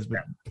ideas, but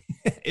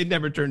it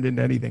never turned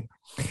into anything.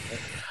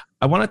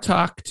 I want to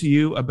talk to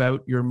you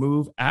about your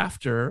move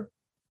after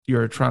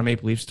your Toronto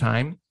Maple Leafs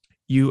time.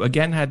 You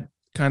again had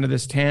kind of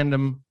this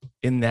tandem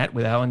in net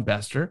with Alan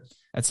Bester.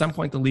 At some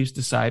point, the Leafs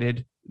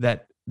decided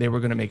that they were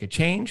going to make a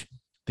change.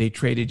 They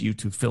traded you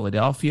to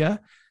Philadelphia.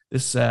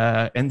 This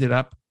ended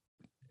up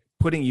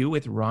putting you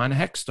with Ron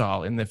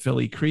Hextall in the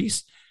Philly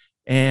crease.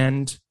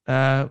 And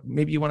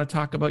maybe you want to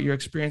talk about your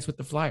experience with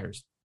the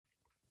Flyers.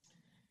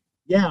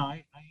 Yeah,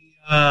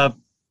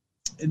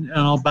 and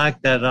I'll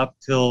back that up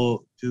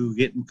to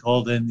getting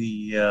called in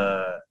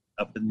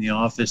up in the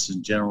office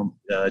in General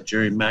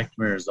Jerry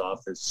McNamara's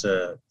office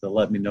to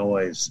let me know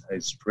I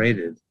was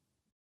traded.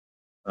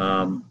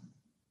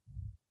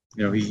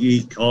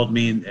 He called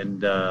me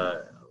and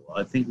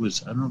I think it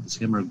was, I don't know if it's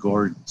him or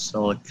Gord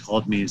Selleck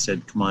called me and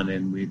said, "Come on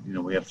in. We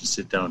have to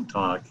sit down and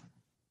talk."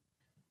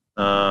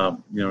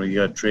 You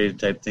got traded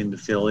type thing to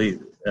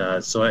Philly.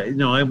 So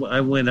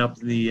I went up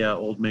to the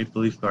old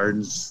Maple Leaf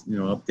Gardens,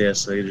 up the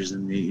escalators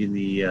in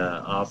the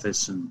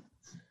office, and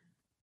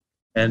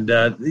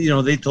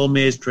they told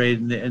me I was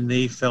traded, and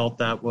they felt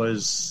they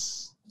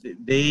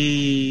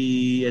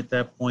at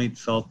that point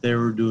felt they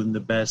were doing the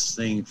best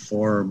thing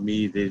for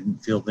me. They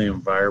didn't feel the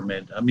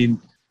environment. I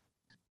mean,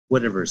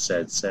 whatever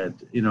said,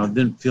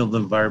 didn't feel the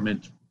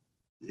environment.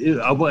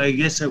 I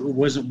guess it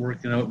wasn't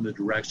working out in the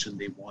direction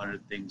they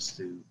wanted things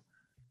to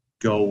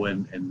go,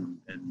 and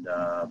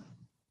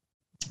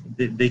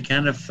they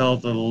kind of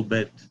felt a little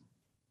bit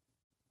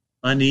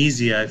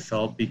uneasy, I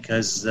felt,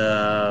 because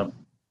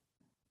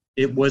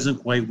it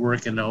wasn't quite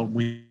working out.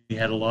 We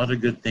had a lot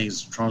of good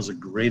things. Toronto's a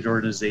great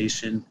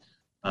organization.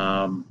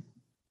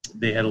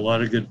 They had a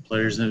lot of good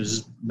players, and it was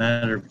just a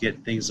matter of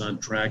getting things on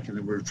track, and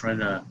we were trying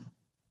to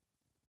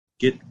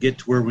get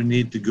to where we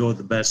need to go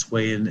the best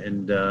way.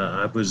 And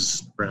I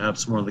was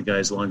perhaps one of the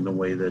guys along the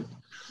way that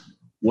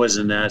was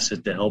an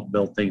asset to help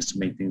build things, to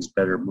make things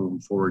better moving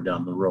forward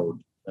down the road.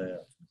 I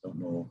don't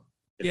know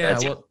if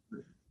that's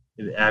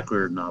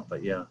accurate or not,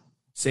 but yeah.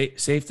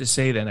 Safe to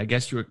say then, I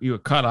guess you were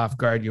caught off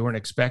guard. You weren't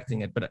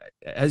expecting it, but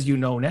as you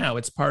know now,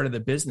 it's part of the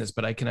business.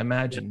 But I can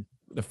imagine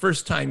the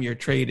first time you're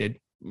traded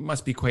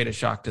must be quite a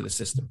shock to the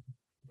system.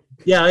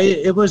 Yeah,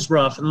 it was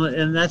rough,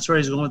 and that's where I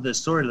was going with this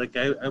story. Like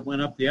I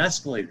went up the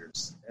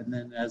escalators, and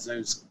then as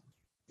I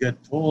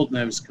got told, and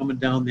I was coming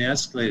down the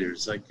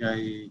escalators, like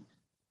I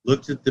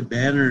looked at the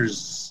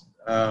banners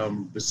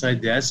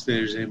beside the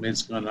escalators, and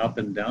it's gone up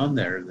and down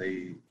there.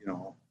 They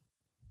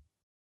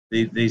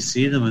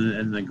see them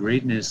and the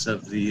greatness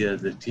of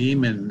the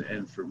team,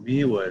 and for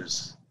me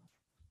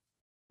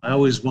I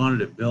always wanted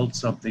to build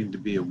something to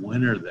be a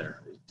winner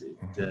there.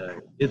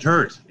 It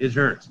hurt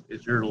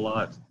a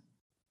lot,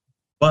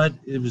 but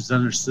it was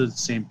understood at the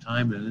same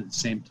time. And at the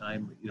same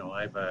time,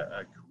 I have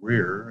a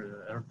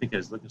career. I don't think I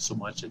was looking so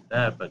much at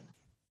that, but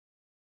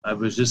I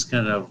was just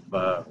kind of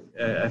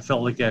I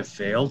felt like I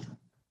failed.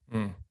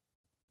 It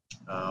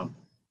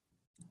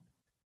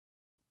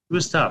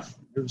was tough.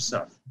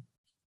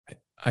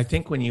 I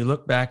think when you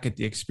look back at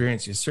the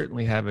experience, you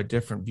certainly have a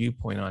different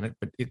viewpoint on it,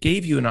 but it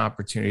gave you an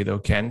opportunity, though,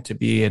 Ken, to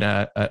be in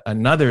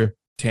another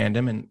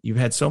tandem, and you've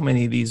had so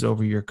many of these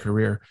over your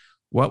career.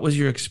 What was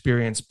your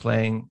experience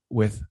playing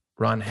with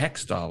Ron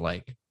Hextall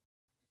like?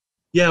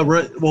 Yeah,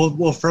 right.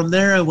 Well, from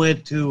there I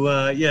went to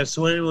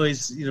so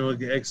anyways,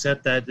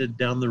 accept that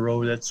down the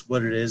road, that's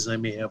what it is. I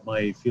may have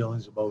my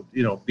feelings about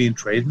being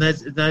traded,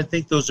 and I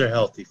think those are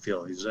healthy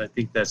feelings. I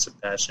think that's a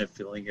passionate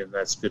feeling, and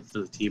that's good for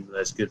the team, and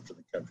that's good for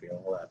the country,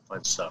 all that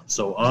fun stuff.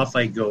 So off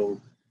I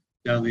go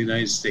down to the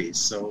United States.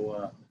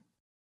 So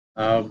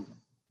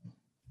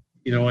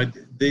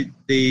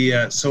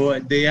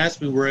they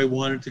asked me where I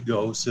wanted to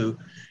go. So,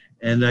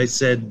 and I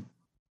said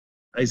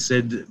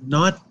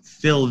not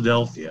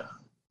Philadelphia.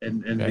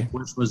 And the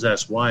question was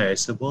asked why. I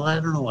said, well, I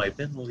don't know. I've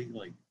been in the league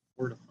like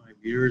 4 to 5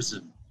 years,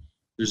 and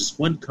there's this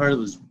one car that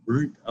was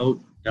burnt out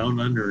down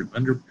under an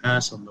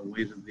underpass on the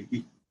way to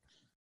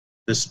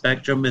the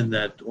Spectrum in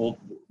that old,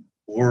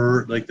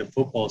 or like the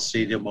football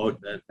stadium out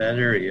in that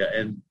area.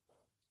 And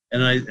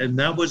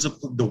that was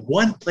the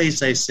one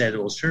place I said,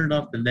 it was turned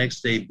up the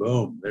next day.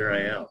 Boom, there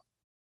I am.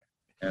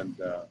 And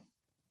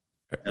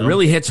it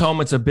really hits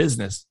home. It's a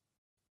business.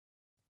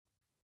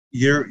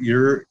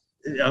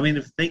 I mean,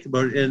 if you think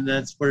about it, and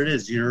that's what it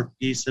is. You're a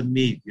piece of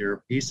meat. You're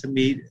a piece of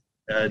meat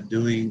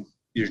doing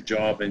your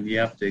job, and you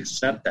have to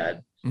accept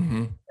that.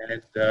 Mm-hmm.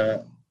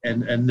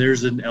 And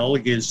there's an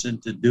elegance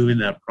into doing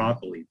that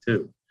properly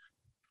too,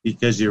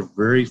 because you're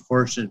very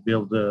fortunate to be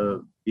able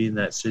to be in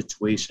that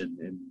situation.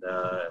 And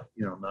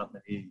not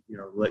many,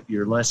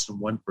 you're less than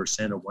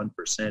 1% of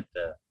 1%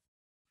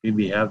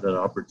 maybe have that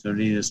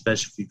opportunity,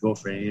 especially if you go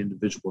for any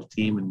individual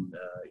team. And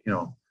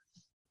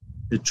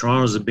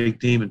Toronto's a big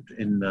team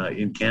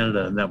in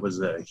Canada, and that was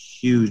a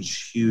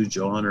huge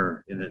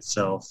honor in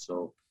itself.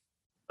 So,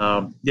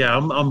 I'm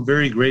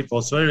very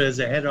grateful. So as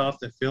I head off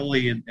to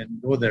Philly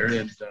and go there,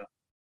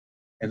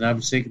 and I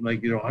was thinking, like,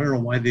 I don't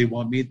know why they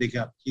want me. They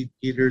got Pete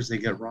Peters, they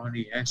got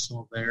Ronnie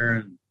Exel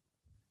there,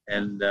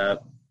 and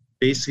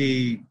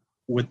basically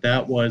what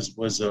that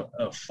was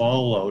a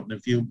fallout. And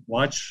if you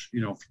watch,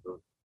 for the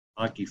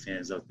hockey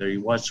fans out there,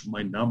 you watch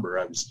my number.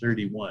 I was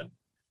 31.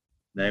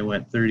 And I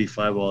went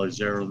 35 all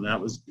zero, and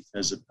that was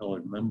because of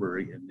Pelly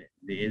Limburg, and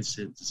the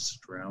incident that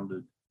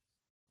surrounded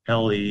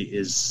Pelly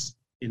is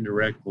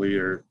indirectly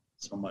or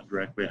somewhat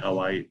directly how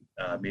I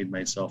made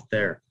myself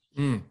there.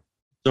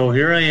 So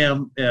here I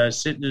am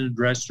sitting in the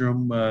dressing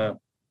room,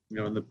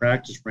 in the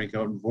practice rink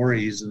out in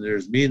Voorhees, and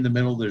there's me in the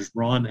middle. There's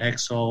Ron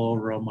Hextall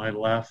over on my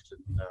left,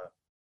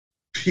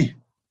 and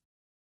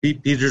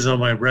Pete Peters on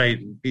my right.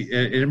 And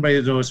anybody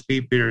that knows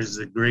Pete Peters is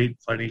a great,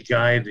 funny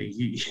guy. And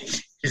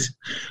he's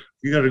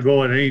you got to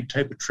go on any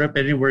type of trip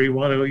anywhere you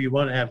want to go. You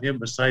want to have him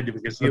beside you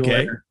because he'll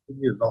entertain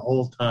you the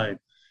whole time.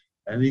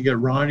 And you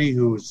got Ronnie,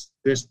 who's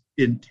just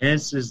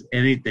intense as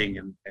anything.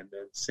 And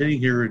sitting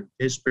here in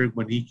Pittsburgh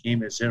when he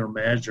came as general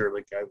manager,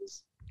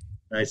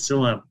 I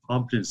still am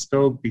pumped and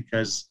stoked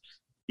because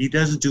he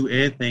doesn't do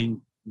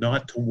anything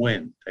not to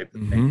win type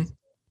of thing.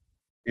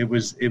 It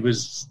was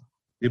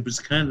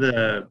kind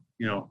of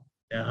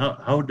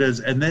how does,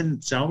 and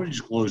then salary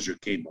disclosure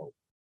came out.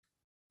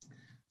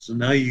 So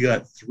now you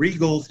got 3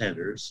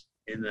 goaltenders,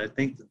 and I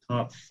think the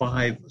top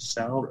 5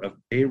 salary of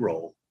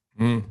payroll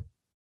in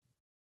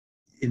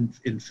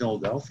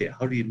Philadelphia.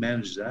 How do you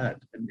manage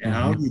that? And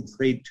how do you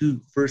trade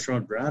 2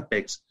 first-round draft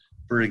picks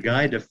for a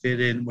guy to fit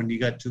in when you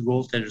got 2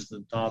 goaltenders in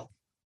the top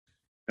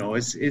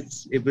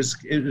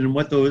And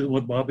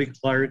what Bobby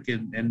Clark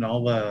and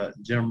all the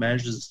general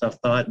managers and stuff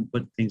thought and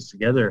put things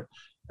together,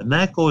 and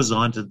that goes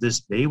on to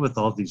this day with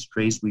all these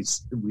trades we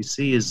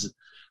see is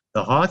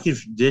the hockey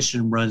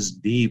tradition runs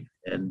deep,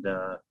 and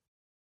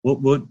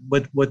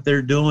what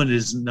they're doing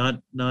is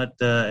not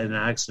an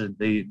accident.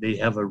 They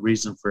have a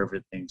reason for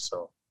everything.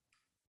 So,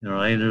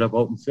 I ended up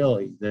out in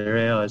Philly.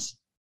 There I was.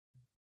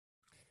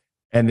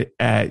 And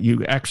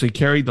you actually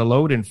carried the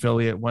load in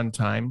Philly at one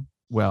time.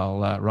 Well,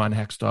 Ron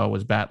Hextall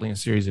was battling a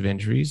series of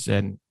injuries,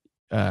 and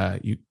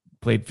you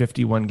played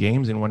 51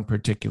 games in one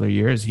particular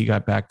year as he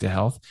got back to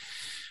health.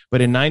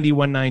 But in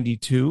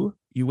 91-92,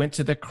 you went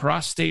to the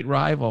cross-state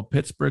rival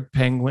Pittsburgh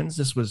Penguins.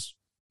 This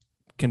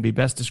can be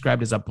best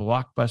described as a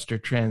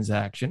blockbuster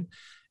transaction,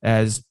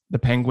 as the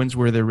Penguins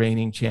were the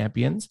reigning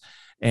champions,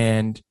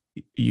 and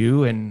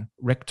you and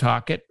Rick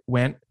Tocchet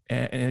went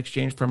in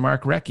exchange for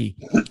Mark Recchi.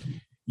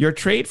 Your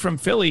trade from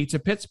Philly to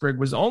Pittsburgh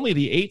was only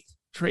the 8th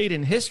trade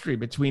in history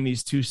between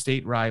these two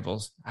state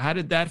rivals. How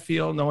did that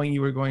feel, knowing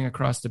you were going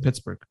across to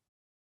Pittsburgh?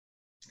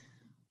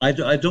 I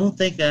don't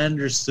think I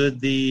understood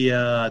the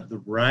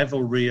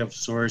rivalry of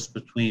sorts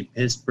between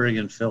Pittsburgh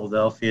and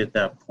Philadelphia at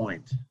that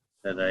point.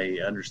 That I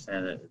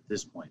understand it at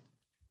this point.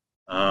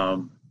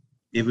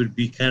 It would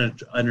be kind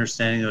of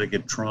understanding like a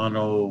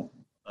Toronto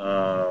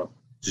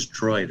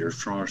Detroit or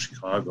Toronto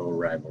Chicago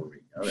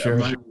rivalry. Sure. I'm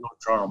not even going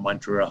Toronto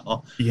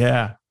Montreal.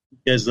 Yeah,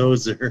 because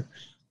those are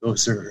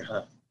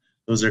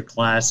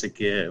classic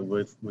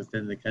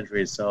within the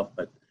country itself.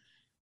 But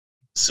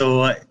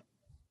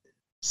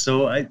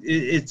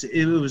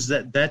it was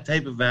that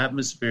type of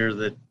atmosphere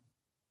that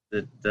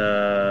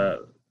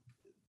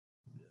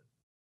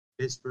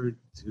Pittsburgh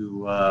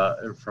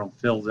to from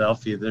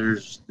Philadelphia.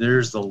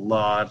 There's a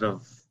lot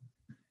of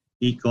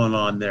heat going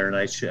on there, and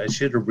I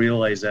should have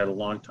realized that a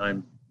long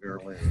time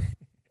earlier.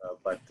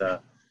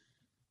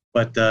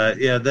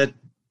 Yeah,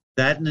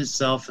 that in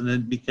itself, and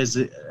then because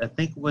I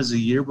think it was a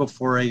year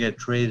before I got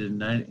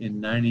traded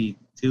in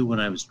 92 when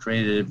I was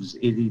traded. It was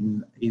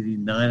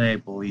 89, I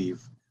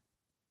believe.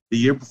 The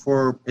year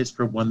before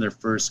Pittsburgh won their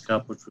first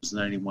cup, which was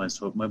 91,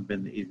 so it might have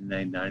been the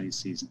 89-90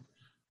 season.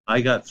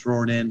 I got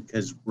thrown in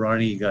because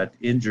Ronnie got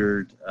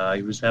injured.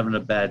 He was having a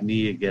bad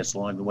knee, I guess,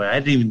 along the way. I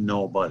didn't even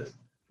know about it.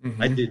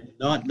 Mm-hmm. I did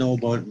not know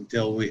about it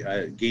until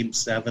Game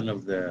 7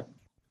 of the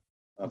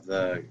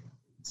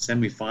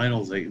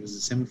semifinals. It was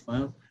a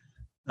semifinal.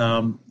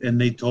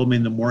 And they told me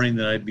in the morning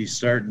that I'd be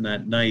starting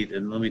that night.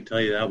 And let me tell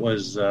you, that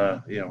was,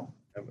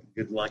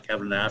 good luck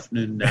having an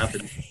afternoon nap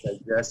and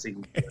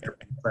digesting whatever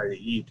you try to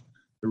eat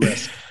the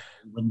rest.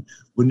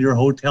 When your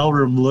hotel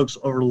room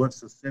overlooks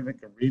the Civic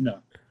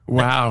Arena.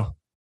 Wow.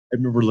 I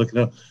remember looking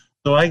up.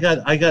 So I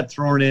got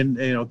thrown in,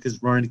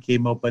 because Ronnie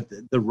came up, but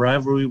the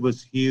rivalry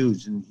was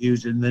huge. And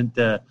then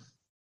to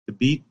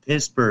beat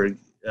Pittsburgh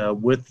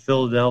with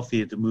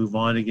Philadelphia to move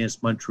on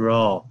against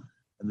Montreal,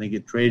 and they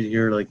get traded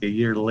here like a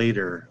year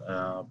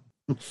later.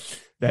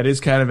 That is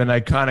kind of an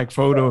iconic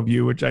photo of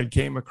you, which I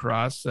came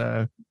across.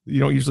 You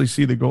don't usually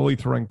see the goalie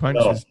throwing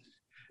punches.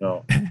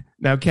 No.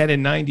 Now, Ken,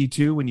 in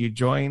 92, when you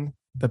joined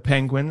the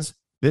Penguins,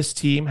 this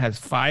team has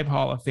 5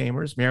 Hall of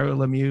Famers: Mario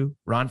Lemieux,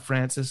 Ron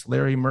Francis,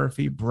 Larry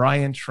Murphy,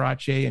 Brian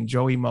Trottier, and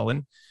Joey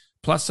Mullen,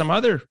 plus some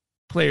other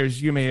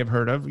players you may have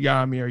heard of: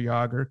 Jaromir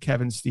Jagr,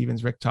 Kevin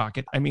Stevens, Rick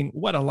Tocchet. I mean,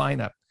 what a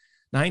lineup.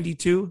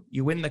 92,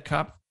 you win the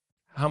cup.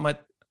 How much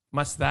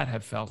must that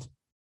have felt?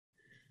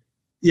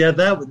 Yeah,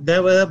 that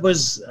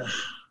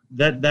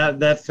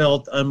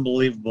felt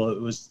unbelievable.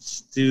 It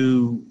was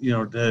to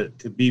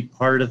be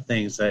part of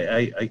things.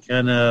 I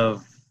kind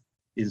of,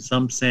 in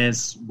some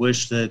sense,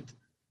 wish that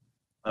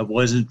I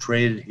wasn't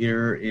traded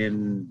here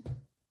in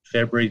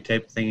February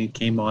type thing and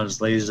came on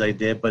as late as I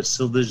did. But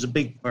still, there's a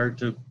big part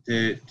to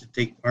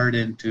take part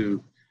in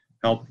to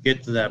help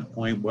get to that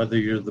point. Whether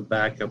you're the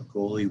backup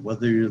goalie,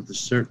 whether you're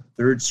the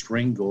third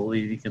string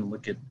goalie, you can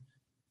look at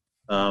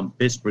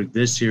Pittsburgh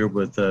this year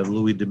with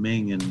Louis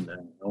Domingue and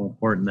how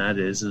important that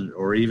is,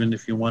 or even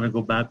if you want to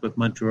go back with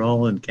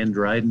Montreal and Ken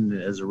Dryden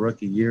as a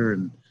rookie year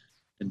and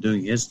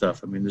doing his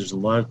stuff. I mean, there's a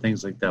lot of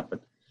things like that.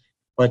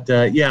 But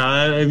yeah,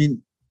 I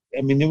mean,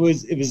 it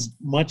was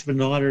much of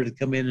an honor to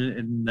come in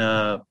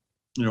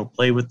and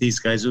play with these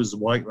guys. It was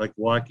like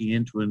walking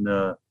into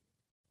an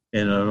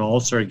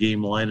all-star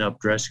game lineup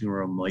dressing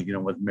room,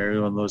 with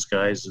Mario and those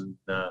guys, and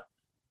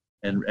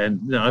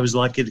I was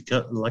lucky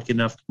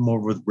enough to come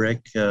over with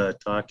Rick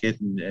Tocchet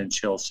and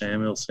Shell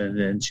Samuelson,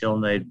 and Shell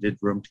and I did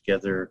room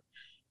together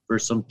for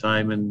some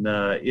time, and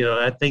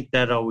I think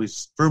that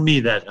always, for me,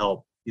 that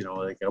helped.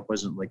 I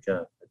wasn't like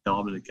a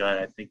dominant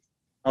guy. I think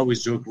I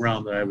always joke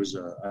around that I was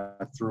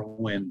a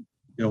throw-in,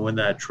 in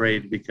that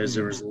trade, because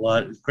there was a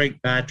lot. Craig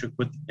Patrick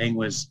with the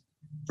Penguins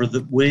for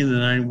winning the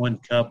 91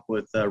 Cup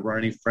with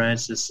Ronnie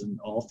Francis and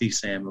Alfie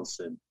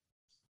Samuelson.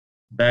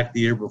 Back the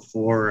year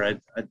before, I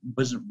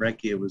wasn't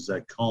Recchi, it was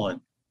Cullen.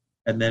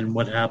 And then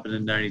what happened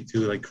in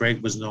 92,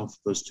 Craig was known for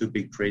those 2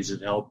 big trades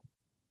that helped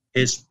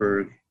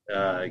Pittsburgh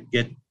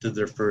get to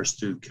their first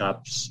 2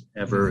 cups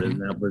ever.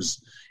 Mm-hmm. And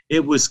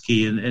it was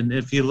key. And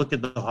if you look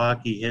at the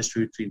hockey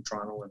history between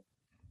Toronto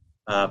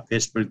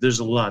Pittsburgh. There's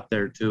a lot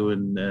there too,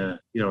 and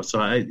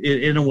so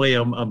in a way,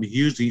 I'm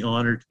hugely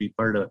honored to be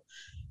part of.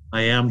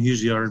 I am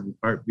hugely honored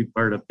to be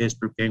part of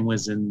Pittsburgh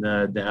Penguins and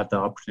to have the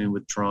opportunity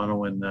with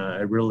Toronto, and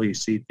I really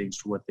see things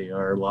for what they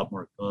are, a lot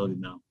more clearly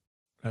now.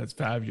 That's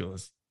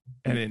fabulous.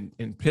 And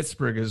in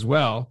Pittsburgh as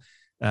well,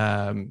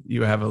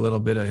 you have a little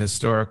bit of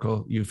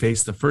historical. You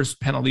faced the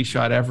first penalty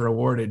shot ever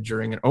awarded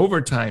during an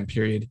overtime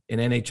period in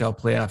NHL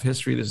playoff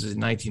history. This is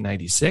in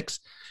 1996.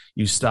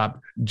 You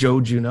stopped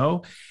Joe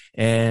Juneau,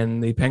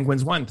 and the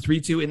Penguins won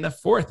 3-2 in the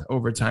fourth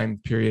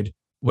overtime period.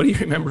 What do you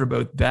remember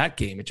about that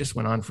game? It just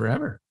went on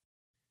forever.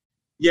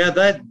 Yeah,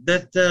 that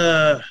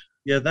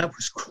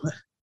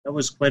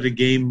was quite a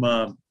game.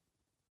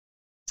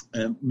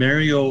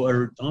 Mario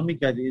or Tommy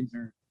got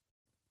injured.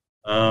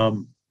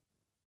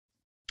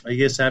 I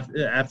guess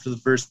after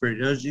the first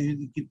period,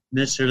 he didn't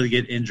necessarily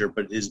get injured,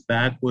 but his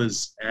back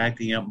was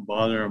acting up and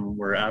bothering him.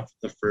 Where after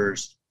the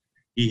first,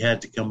 he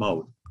had to come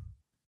out.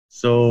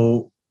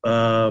 So,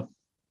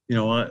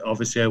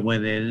 obviously I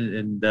went in,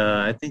 and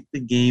I think the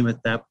game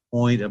at that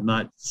point, I'm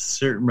not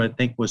certain, but I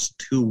think was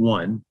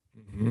 2-1,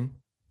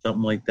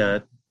 something like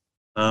that.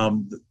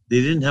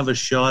 They didn't have a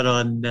shot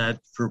on net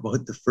for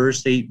about the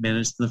first 8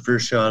 minutes, and the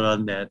first shot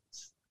on net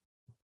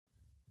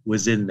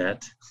was in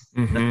net.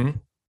 Mm-hmm.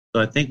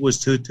 So I think it was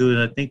 2-2, and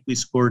I think we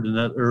scored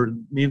another, or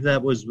maybe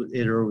that was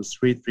it, or it was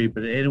 3-3.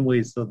 But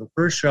anyway, so the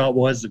first shot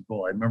was a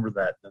goal. I remember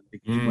that. And the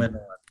game went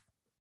on,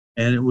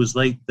 and it was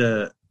like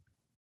the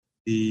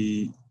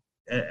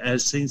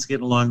as things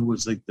get along, it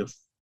was like the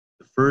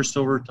first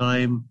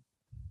overtime,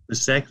 the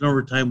second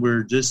overtime. We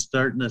were just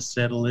starting to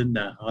settle in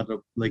now. How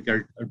to like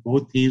our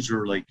both teams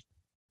were like,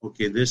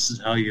 okay, this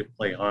is how you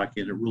play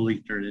hockey, and it really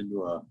turned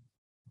into a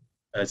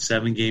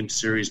 7-game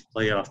series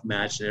playoff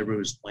match. And everybody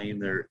was playing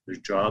their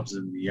jobs,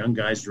 and the young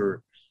guys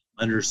were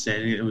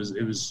understanding. It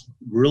was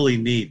really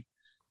neat.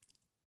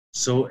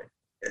 So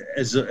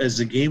as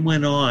the game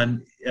went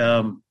on,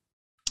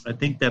 I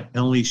think that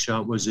penalty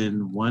shot was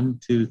in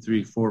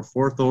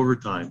 4th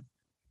overtime,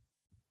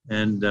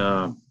 and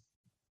I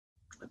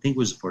think it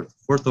was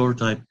fourth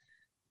overtime.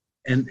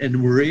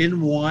 And we're in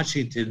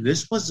Washington.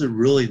 This was the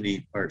really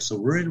neat part. So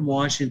we're in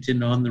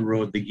Washington on the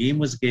road. The game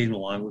was getting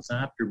along. It was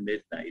after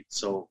midnight.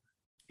 So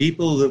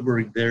people that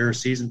were there,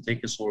 season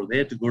tickets holder, they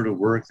had to go to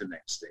work the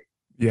next day.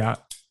 Yeah.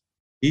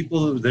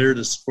 People that were there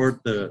to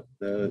support the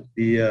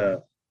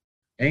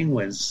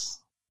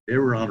Penguins, they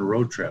were on a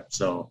road trip.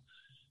 So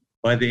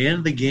by the end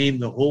of the game,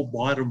 the whole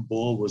bottom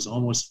bowl was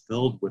almost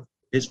filled with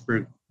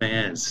Pittsburgh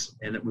fans,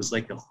 and it was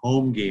like a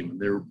home game. And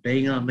they were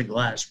banging on the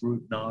glass,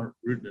 rooting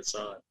us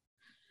on.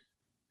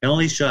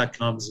 Penalty shot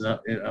comes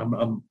up, and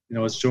I'm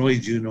it's Joey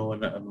Juneau,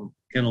 and I'm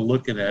kind of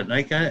looking at it, and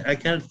I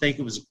kind of think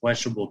it was a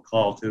questionable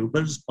call too, but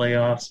it was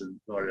playoffs and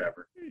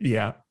whatever.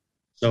 Yeah.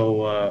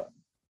 So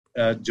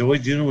Joey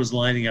Juneau was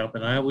lining up,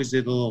 and I always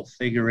did a little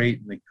figure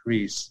 8 in the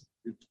crease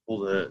to pull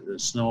the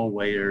snow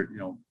away,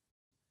 and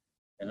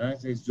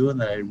as I was doing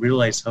that, I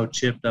realized how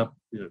chipped up,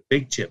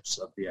 big chips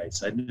up the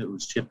ice. I knew it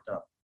was chipped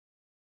up.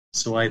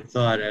 So I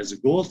thought, as a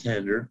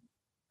goaltender,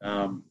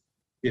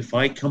 if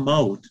I come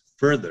out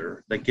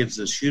further, that gives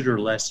the shooter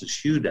less to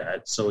shoot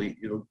at, so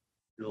you'll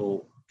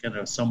kind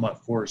of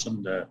somewhat force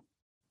him to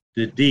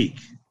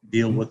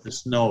deal with the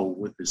snow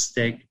with the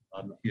stick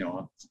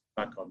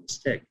back on the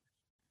stick.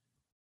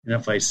 And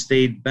if I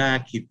stayed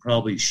back, he'd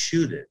probably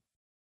shoot it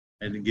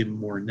and give him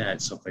more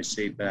net. So if I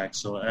stayed back,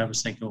 so I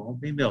was thinking, well,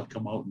 maybe I'll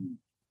come out and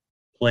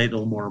play a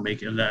little more,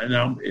 make it.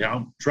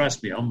 And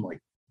trust me, I'm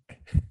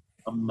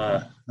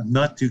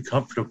not too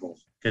comfortable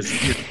because.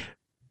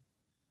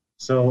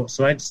 So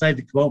I decided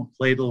to come out and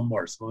play a little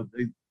more. So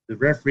the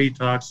referee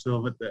talks to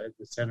him at the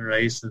center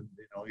ice, and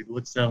he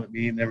looks down at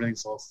me, and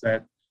everything's all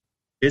set.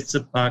 It's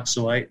a puck,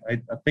 so I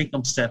think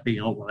I'm stepping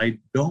out when I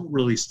don't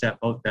really step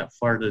out that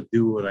far to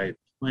do what I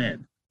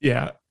planned.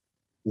 Yeah.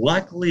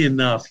 Luckily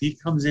enough, he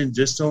comes in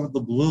just over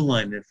the blue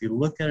line. If you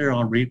look at it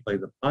on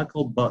replay, the puck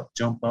will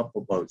jump up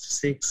about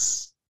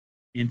 6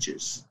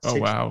 inches. Oh,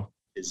 wow.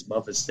 Is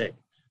above his stick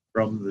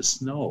from the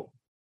snow.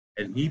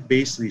 And he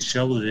basically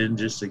shoveled it in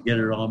just to get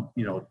it on,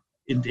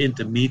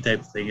 into me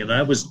type of thing. And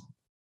I was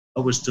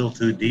still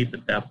too deep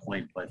at that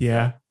point, but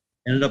yeah,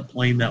 ended up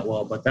playing that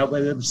well. But that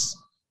was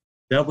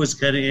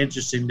kind of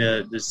interesting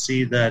to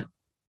see that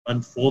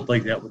unfold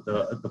like that with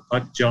the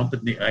puck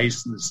jumping the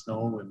ice and the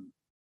snow and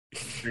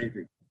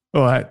crazy.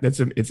 Well,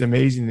 it's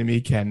amazing to me,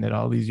 Ken, that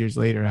all these years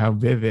later, how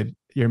vivid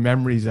your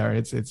memories are.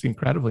 It's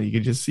incredible. You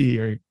can just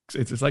see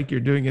it's like you're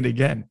doing it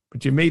again.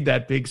 But you made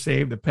that big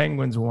save. The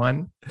Penguins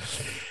won.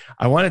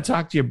 I want to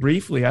talk to you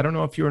briefly. I don't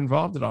know if you're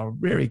involved at all. A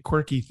very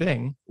quirky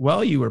thing.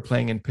 While you were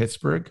playing in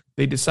Pittsburgh,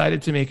 they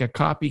decided to make a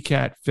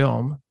copycat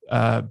film,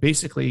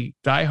 basically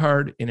Die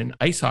Hard in an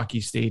ice hockey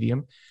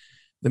stadium.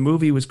 The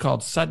movie was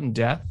called Sudden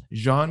Death,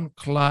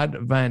 Jean-Claude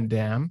Van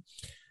Damme.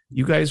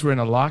 You guys were in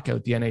a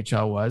lockout, the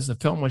NHL was. The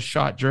film was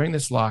shot during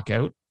this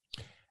lockout,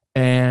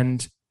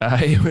 and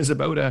it was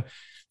about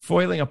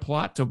foiling a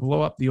plot to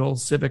blow up the old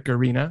Civic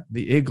Arena,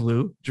 the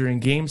Igloo, during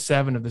Game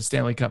 7 of the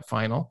Stanley Cup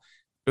Final.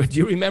 Do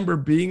you remember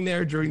being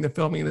there during the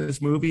filming of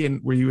this movie,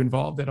 and were you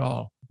involved at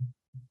all?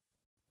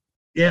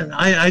 Yeah,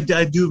 I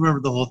do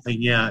remember the whole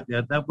thing. Yeah,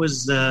 that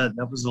was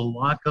a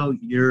lockout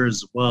year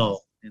as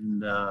well,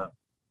 and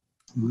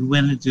we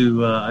went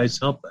into I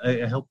helped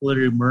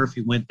Larry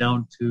Murphy went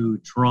down to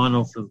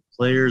Toronto for the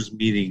players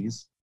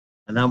meetings,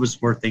 and that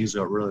was where things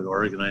got really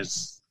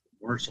organized,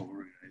 more so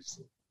organized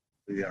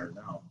than we are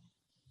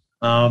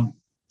now.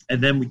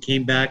 And then we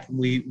came back and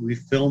we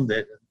filmed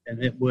it,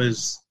 and it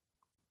was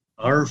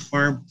our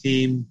farm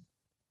team,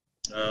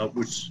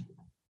 which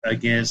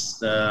against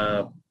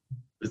the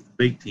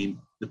big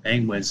team, the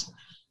Penguins,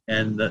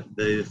 and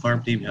the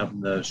farm team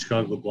having the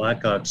Chicago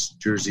Blackhawks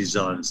jerseys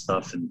on and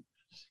stuff, and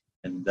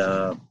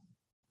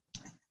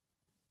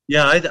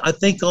yeah, I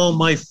think all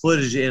my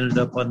footage ended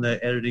up on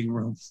the editing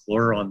room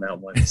floor on that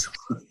one. So.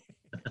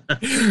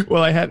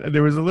 Well,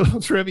 there was a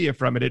little trivia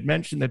from it. It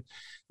mentioned that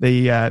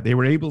they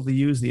were able to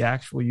use the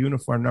actual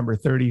uniform number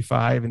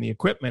 35 and the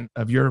equipment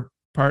of your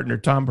partner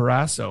Tom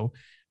Barrasso,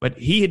 but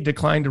he had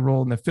declined a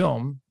role in the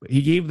film.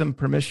 He gave them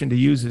permission to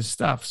use his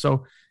stuff.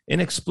 So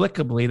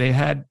inexplicably, they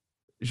had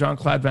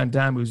Jean-Claude Van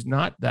Damme, who's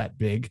not that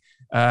big,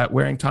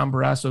 wearing Tom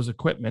Barrasso's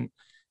equipment.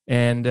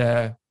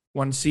 And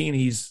one scene,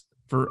 he's,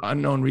 for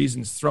unknown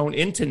reasons, thrown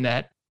into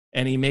net,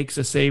 and he makes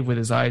a save with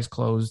his eyes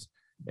closed.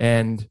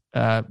 And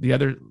the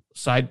other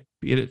side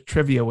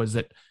trivia was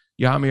that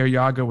Jaromir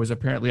Jagr was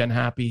apparently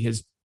unhappy.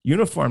 His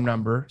uniform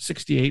number,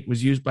 68,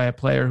 was used by a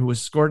player who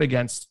was scored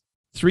against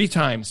 3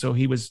 times. So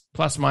he was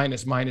plus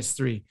minus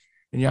 -3.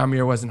 And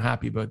Jaromir wasn't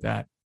happy about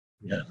that.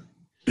 Yeah.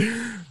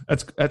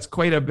 That's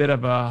quite a bit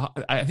of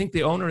I think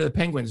the owner of the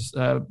Penguins,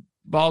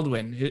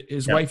 Baldwin,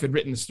 his wife had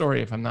written the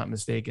story, if I'm not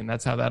mistaken.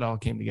 That's how that all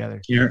came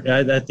together.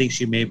 I think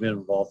she may have been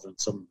involved in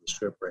some of the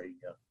script writing.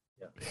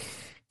 Yeah.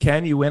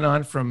 Ken, you went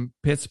on from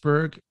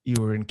Pittsburgh.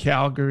 You were in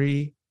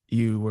Calgary.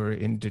 You were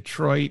in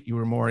Detroit. You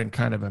were more in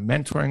kind of a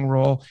mentoring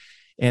role.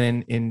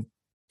 And in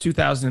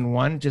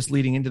 2001, just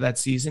leading into that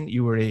season,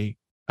 you were a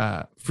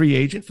free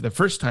agent for the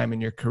first time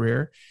in your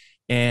career.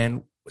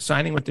 And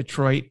signing with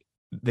Detroit,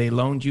 they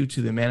loaned you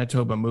to the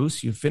Manitoba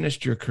Moose. You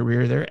finished your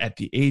career there at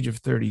the age of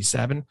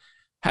 37.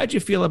 How'd you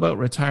feel about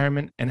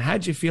retirement, and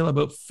how'd you feel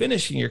about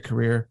finishing your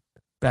career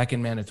back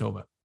in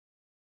Manitoba?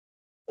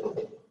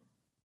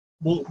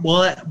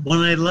 Well, when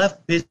I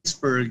left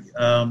Pittsburgh,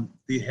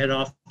 to head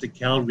off to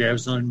Calgary, I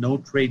was on a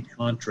no-trade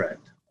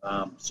contract.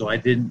 So I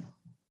didn't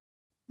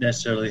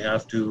necessarily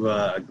have to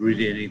agree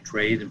to any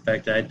trade. In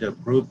fact, I had to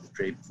approve the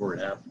trade before it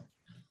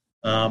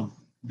happened.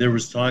 There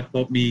was talk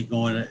about me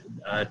going to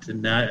I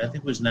think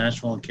it was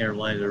Nashville and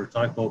Carolina. There were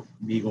talk about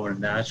me going to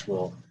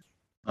Nashville.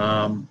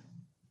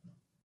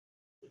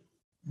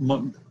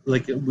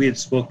 Like we had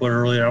spoke about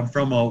earlier, I'm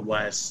from out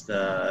west,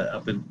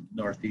 up in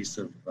northeast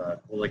of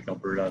Lake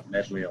Alberta,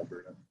 Medley,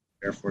 Alberta,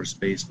 Air Force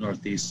Base,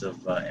 northeast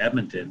of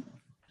Edmonton.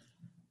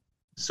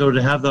 So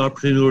to have the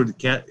opportunity to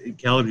go to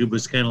Calgary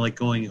was kind of like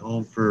going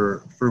home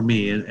for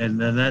me, and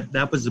then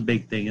that was a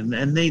big thing, and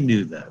they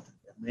knew that.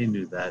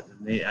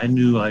 I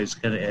knew I was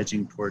kind of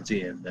edging towards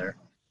the end there,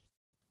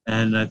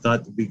 and I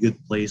thought it'd be a good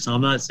place.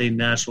 I'm not saying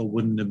Nashville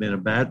wouldn't have been a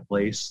bad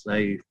place.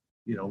 We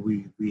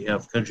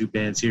have country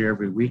bands here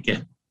every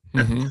weekend.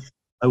 Mm-hmm.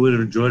 I would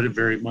have enjoyed it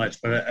very much,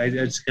 but I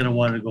just kind of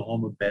wanted to go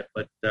home a bit.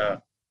 But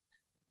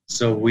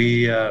so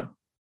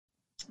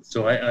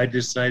I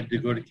decided to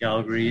go to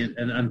Calgary,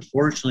 and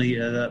unfortunately,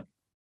 that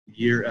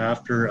year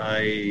after,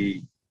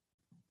 I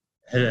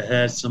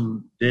had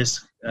some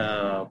disc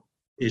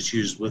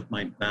issues with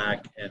my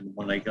back, and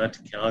when I got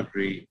to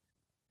Calgary,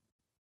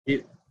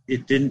 it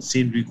didn't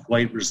seem to be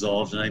quite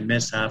resolved, and I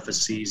missed half a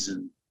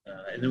season.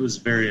 And it was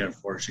very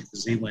unfortunate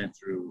because he went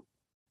through,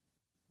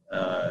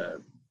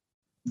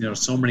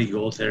 so many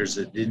goaltenders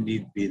that didn't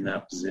need to be in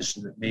that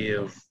position that may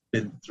have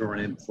been thrown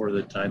in before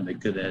the time. They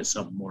could have had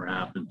something more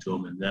happen to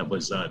him, and that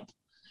was a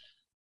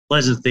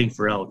pleasant thing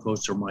for Al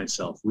Coates or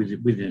myself. We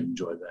didn't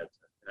enjoy that.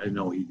 I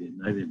know he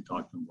didn't. I didn't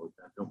talk to him about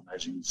that. I don't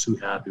imagine he was too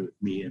happy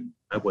with me, and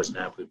I wasn't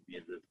happy with me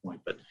at that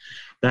point. But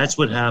that's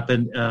what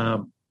happened.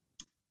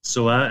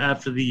 So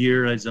after the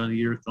year, I was on a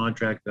year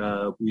contract.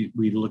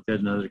 We looked at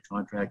another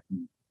contract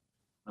and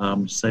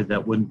decided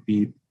that wouldn't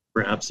be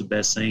perhaps the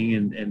best thing,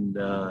 and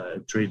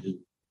trade to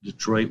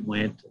Detroit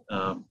went,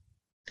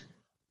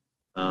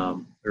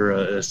 or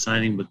a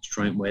signing with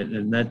Detroit went,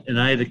 and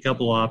I had a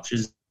couple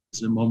options,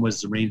 and one was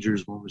the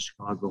Rangers, one was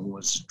Chicago, one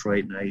was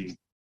Detroit, and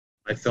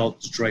I felt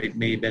Detroit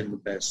may have been the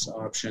best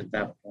option at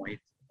that point.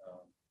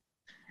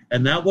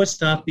 And that was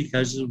tough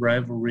because of the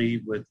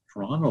rivalry with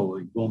Toronto,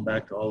 going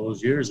back to all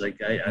those years. Like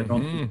I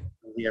don't think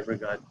we ever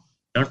got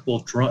comfortable.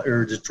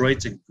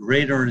 Detroit's a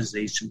great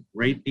organization,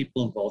 great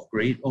people involved,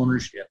 great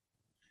ownership,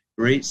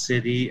 great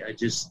city.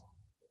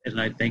 And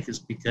I think it's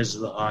because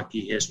of the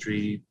hockey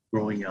history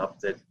growing up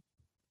that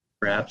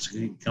perhaps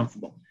getting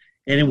comfortable.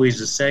 Anyways,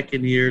 the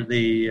second year,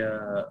 they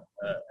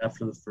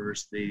after the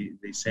first, they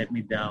sent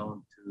me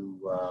down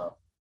to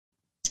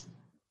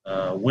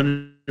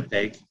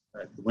Winnipeg,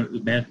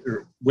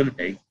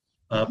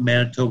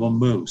 Manitoba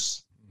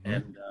Moose,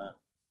 and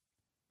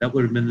that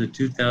would have been the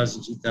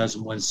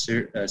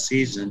 2000-2001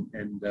 season,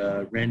 and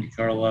Randy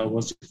Carlisle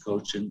was the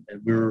coach, and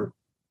we were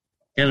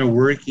kind of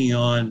working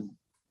on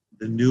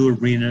the new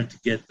arena to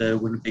get the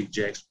Winnipeg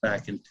Jets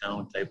back in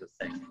town type of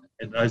thing.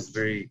 And I was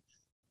very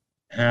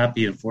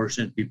happy and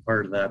fortunate to be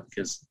part of that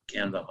because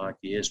Canada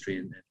hockey history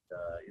and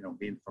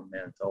being from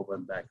Manitoba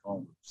and back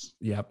home,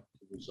 it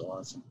was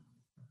awesome.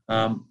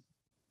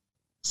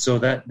 So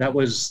that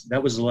was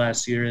the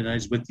last year, and I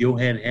was with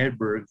Johan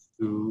Hedberg,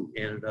 who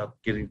ended up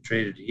getting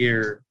traded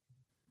here.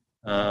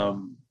 I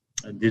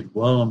did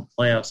well in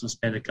playoffs and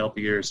spent a couple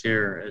of years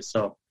here.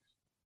 So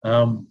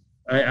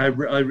I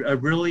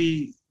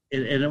really,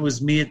 and it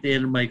was me at the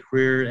end of my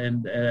career,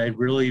 and I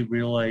really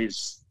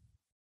realized,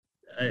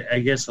 I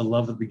guess, a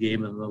love of the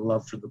game and the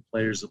love for the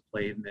players that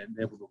played, and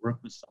able to work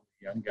with some of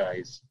the young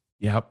guys.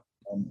 Yep.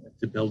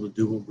 To be able to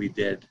do what we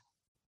did.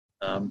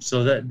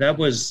 So that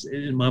was,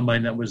 in my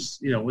mind, that was,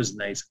 it was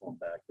nice going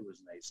back. It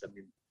was nice. I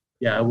mean,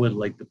 yeah, I would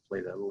like to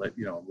play that.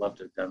 Love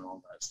to have done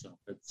all that stuff.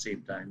 At the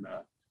same time,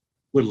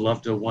 would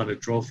love to have won a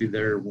trophy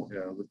there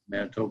with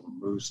Manitoba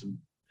Moose and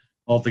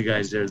all the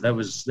guys there. That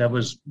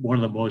was one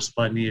of the most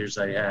fun years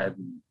I had,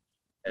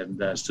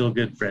 and still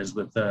good friends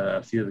with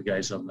a few of the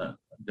guys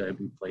that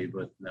we played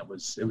with. And it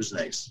was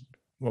nice.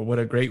 Well, what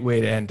a great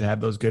way to end, to have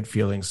those good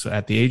feelings. So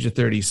at the age of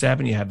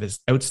 37, you have this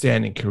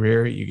outstanding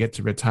career. You get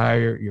to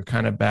retire. You're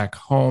kind of back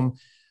home.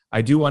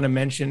 I do want to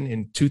mention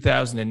in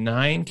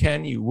 2009,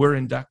 Ken, you were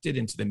inducted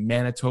into the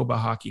Manitoba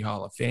Hockey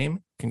Hall of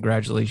Fame.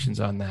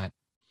 Congratulations on that.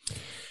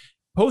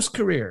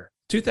 Post-career,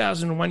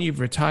 2001, you've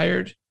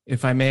retired.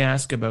 If I may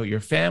ask about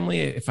your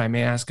family, if I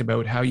may ask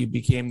about how you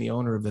became the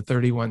owner of the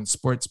 31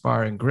 Sports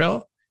Bar and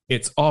Grill.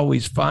 It's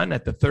always fun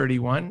at the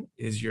 31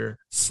 is your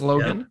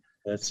slogan. Yeah.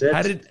 That's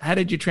it. How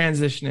did you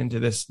transition into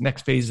this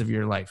next phase of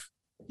your life?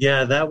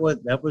 Yeah, that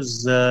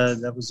was a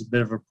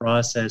bit of a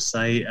process.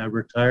 I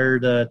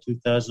retired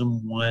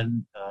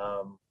 2001,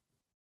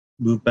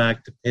 moved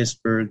back to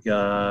Pittsburgh.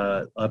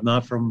 I'm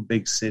not from a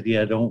big city.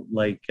 I don't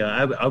like.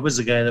 I was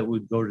a guy that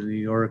would go to New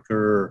York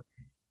or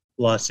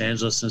Los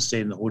Angeles and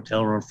stay in the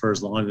hotel room for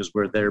as long as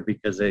we're there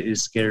because it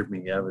scared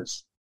me.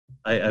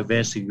 I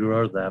eventually grew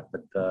out of that,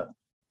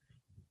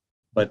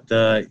 but.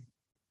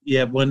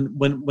 Yeah,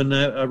 when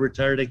I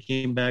retired, I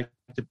came back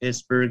to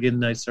Pittsburgh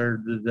and I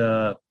started.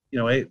 I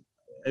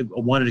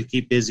wanted to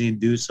keep busy and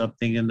do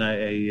something, and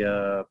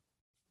I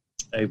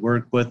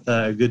worked with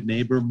a good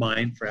neighbor of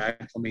mine for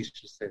Acclimation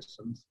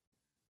Systems.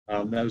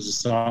 That was a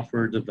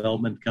software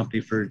development company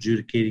for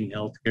adjudicating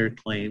healthcare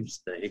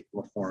claims, the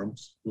HICMA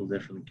forms, a little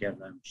different in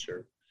Canada, I'm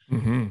sure.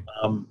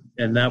 Mm-hmm.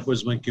 And that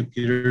was when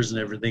computers and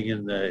everything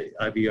in the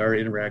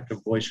IVR,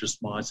 interactive voice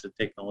response and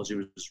technology,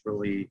 was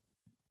really,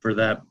 for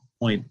that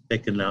point,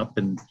 picking up.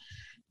 And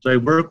so I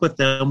worked with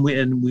them,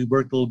 we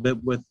worked a little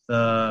bit with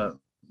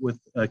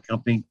a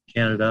company in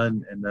Canada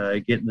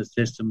and getting the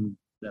system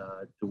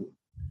to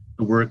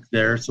work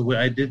there. So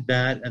I did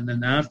that, and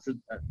then after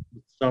that,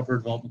 software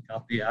development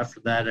company. After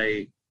that,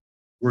 I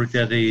worked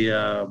at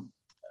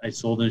I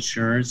sold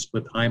insurance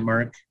with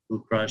Highmark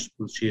Blue Cross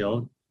Blue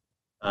Shield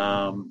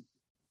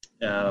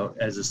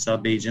as a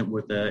sub agent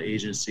with the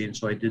agency, and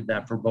so I did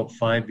that for about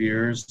 5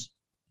 years.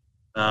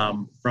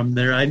 From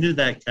there, I knew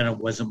that kind of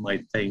wasn't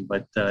my thing,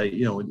 but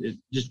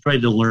just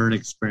tried to learn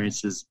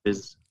business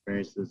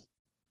experiences.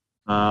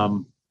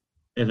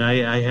 And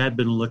I had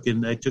been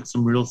looking. I took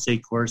some real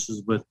estate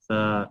courses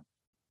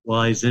while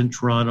I was in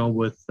Toronto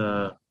with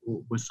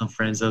some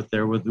friends out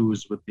there who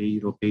was with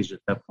the page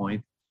at that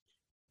point.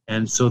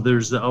 And so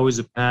there's always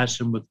a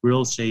passion with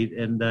real estate.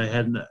 And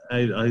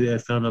I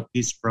found a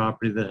piece of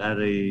property that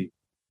had a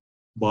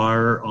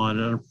bar on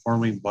a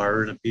performing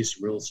bar and a piece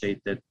of real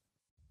estate that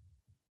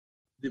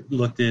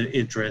looked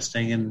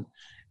interesting,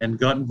 and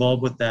got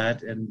involved with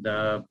that, and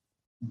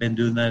been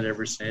doing that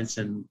ever since.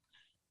 And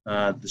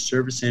the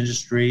service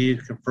industry,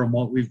 from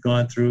what we've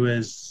gone through,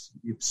 as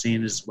you've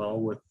seen as well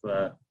with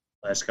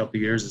last couple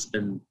of years, it's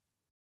been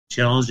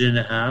challenging and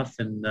a half.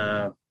 And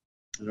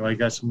I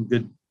got some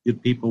good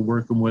people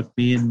working with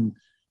me, and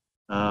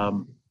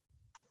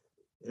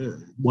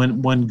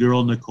one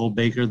girl, Nicole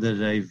Baker,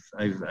 that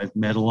I've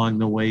met along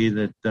the way,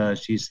 that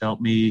she's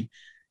helped me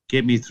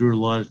get me through a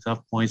lot of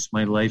tough points in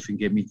my life and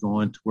get me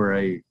going to where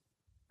I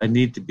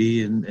need to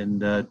be,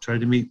 and try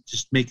to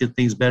making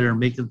things better,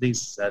 making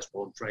things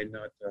successful, and try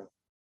not to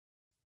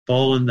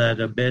fall in that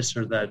abyss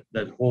or that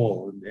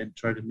hole, and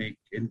try to make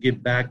and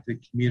give back to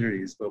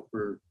communities what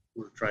we're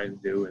trying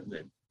to do, and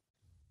it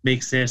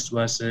makes sense to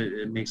us.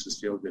 It makes us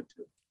feel good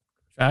too.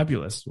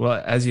 Fabulous.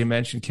 Well, as you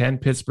mentioned, Ken,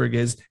 Pittsburgh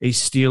is a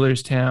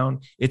Steelers town.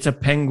 It's a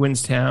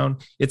Penguins town.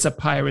 It's a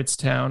Pirates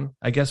town.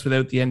 I guess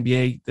without the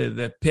NBA,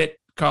 the Pitt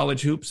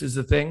college hoops is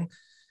the thing.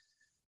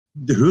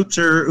 The hoops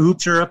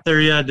are up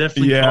there. Yeah,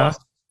 definitely. Yeah.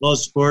 Well,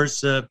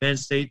 sports, Penn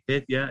State,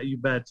 Pitt. Yeah, you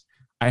bet.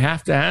 I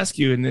have to ask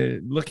you,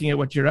 looking at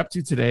what you're up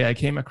to today, I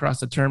came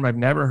across a term I've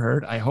never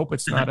heard. I hope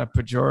it's not a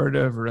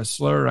pejorative or a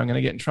slur. I'm going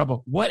to get in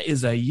trouble. What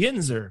is a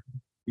yinzer?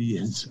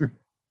 Yinzer.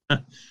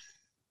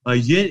 A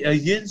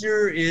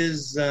Yinzer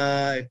is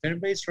if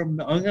anybody's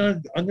from. I'm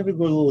gonna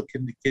go a little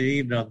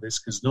Canadian on this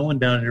because no one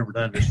down here would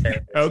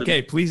understand this.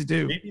 Okay, please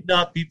do. Maybe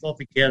not people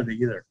up in Canada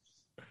either.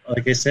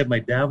 Like I said, my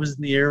dad was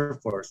in the Air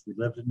Force. We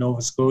lived in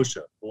Nova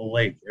Scotia, Bull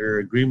Lake,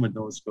 or Greenwood,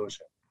 Nova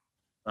Scotia.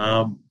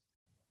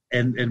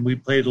 And we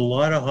played a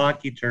lot of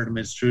hockey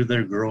tournaments through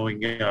there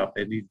growing up.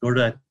 And you'd go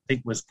to, I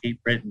think it was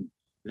Cape Breton.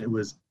 It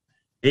was,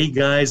 hey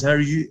guys, how are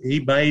you? Hey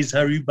buddies,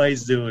 how are you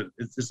guys doing?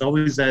 It's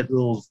always that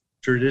little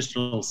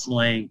traditional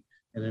slang.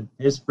 And then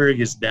Pittsburgh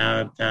is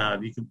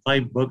downtown. You can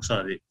find books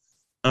on it.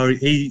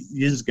 Hey,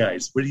 yins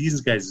guys, what are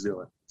you guys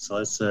doing? So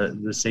that's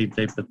the same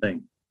type of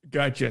thing.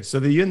 Gotcha. So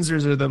the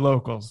Yinzers are the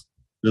locals.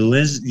 The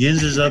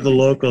Yinzers are the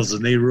locals,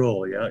 and they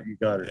rule. Yeah, you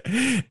got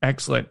it.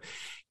 Excellent.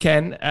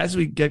 Ken, as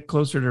we get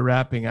closer to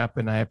wrapping up,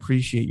 and I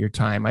appreciate your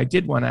time, I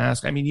did want to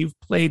ask, I mean, you've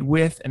played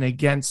with and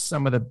against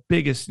some of the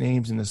biggest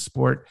names in the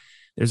sport.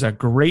 There's a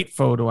great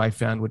photo I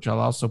found, which I'll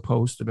also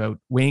post, about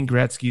Wayne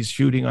Gretzky's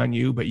shooting on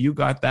you, but you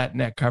got that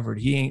net covered.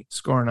 He ain't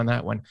scoring on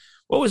that one.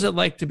 What was it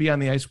like to be on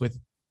the ice with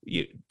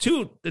you,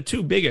 the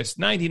two biggest,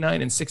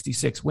 99 and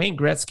 66, Wayne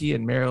Gretzky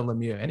and Mario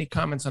Lemieux? Any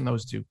comments on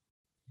those two?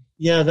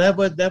 Yeah, that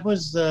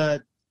was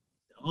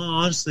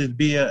honestly to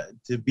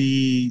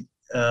be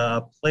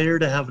a player,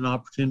 to have an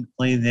opportunity to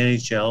play in the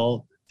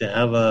NHL, to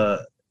have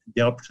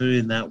the opportunity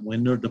in that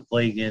window to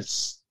play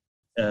against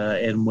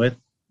and with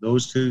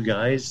those two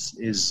guys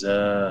is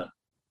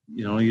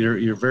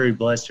you're very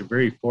blessed. You're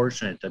very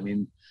fortunate. I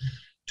mean,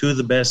 two of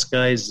the best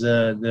guys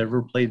that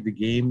ever played the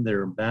game.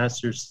 They're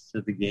ambassadors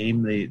to the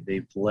game.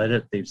 They've led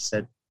it. They've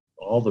set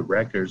all the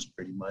records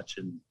pretty much,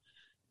 and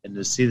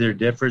to see their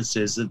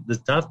differences.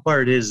 The tough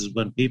part is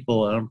when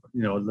people,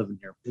 living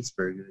here in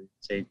Pittsburgh, they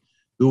say,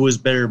 who was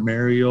better,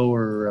 Mario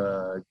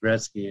or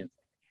Gretzky? And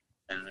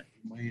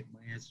my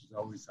answer is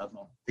always, I'm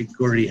a big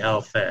Gordie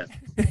Howe fan.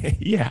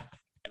 Yeah.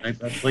 I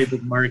played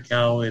with Mark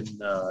Howe in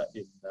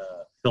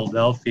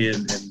Philadelphia,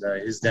 and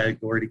his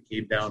dad Gordie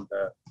came down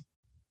to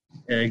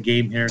a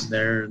game here and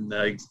there, and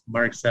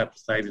Mark sat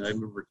beside me. I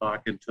remember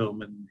talking to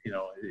him, and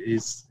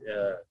his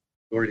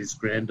Gordie's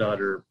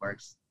granddaughter,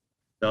 Mark's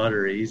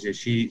daughter, Asia,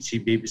 she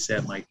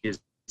babysat my kids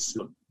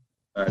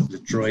in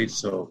Detroit.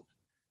 So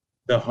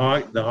the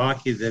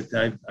hockey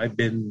that I've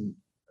been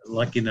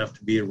lucky enough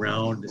to be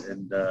around,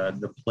 and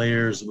the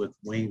players with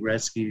Wayne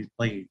Gretzky,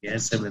 playing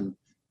against him and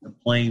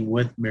playing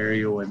with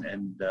Mario,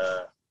 and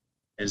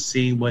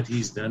seeing what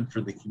he's done for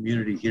the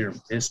community here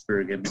in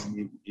Pittsburgh. I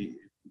mean, if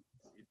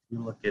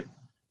you look at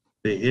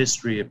the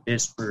history of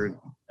Pittsburgh,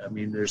 I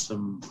mean, there's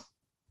some,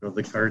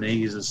 the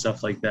Carnegies and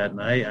stuff like that.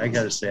 And I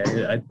got to say,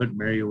 I'd put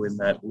Mario in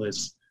that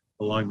list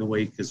along the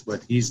way, because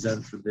what he's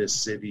done for this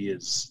city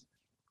is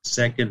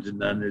second to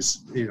none.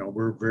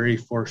 We're very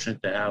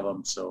fortunate to have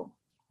him. So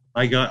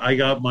I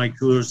got my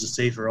kudos to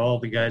say for all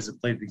the guys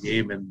that played the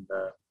game, and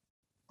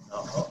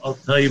I'll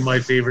tell you my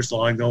favorites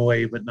along the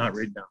way, but not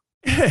right now.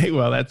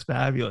 Well, that's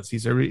fabulous. He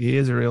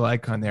is a real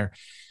icon there.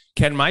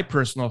 Ken, my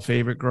personal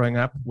favorite growing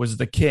up was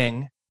the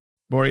King,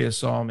 Boreas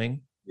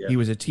Salming. Yeah. He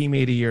was a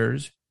teammate of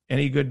yours.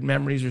 Any good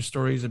memories or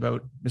stories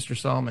about Mr.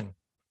 Salming?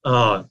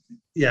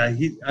 Yeah.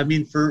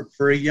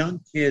 For a young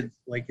kid,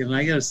 and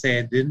I got to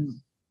say,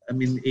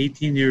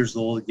 18 years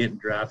old, getting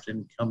drafted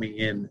and coming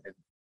in,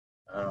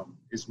 and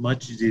as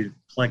much as you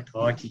collect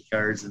hockey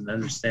cards and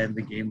understand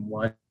the game,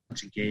 watch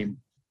a game,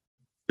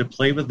 to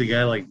play with a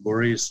guy like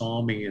Boreas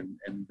Salming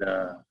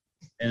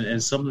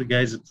and some of the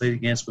guys that played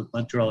against with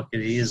Montreal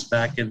Canadiens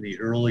back in the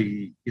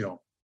early,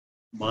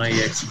 my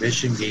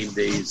exhibition game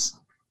days,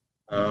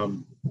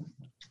 and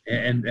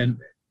it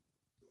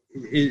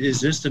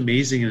is just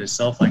amazing in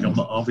itself. I'm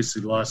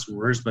obviously lost for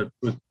words, but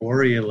with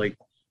Boreas,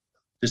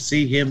 to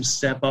see him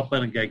step up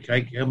on a guy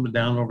coming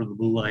down over the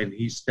blue line,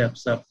 he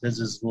steps up, does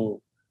his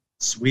little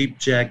sweep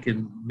check,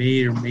 and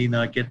may or may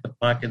not get the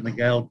puck, and the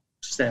guy will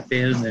step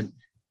in, and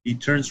he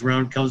turns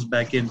around, comes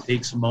back in,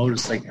 takes him out.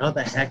 It's like, how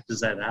the heck does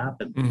that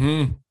happen?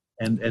 Mm-hmm.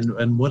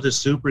 And what a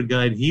super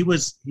guy. And he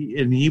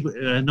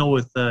I know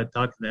with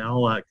talking to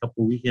Al a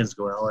couple of weekends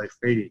ago, Al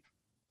Frady,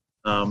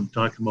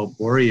 talking about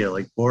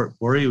Boreas.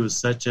 Boreas was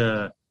such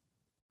a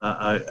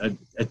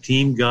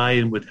team guy,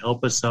 and would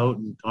help us out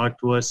and talk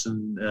to us,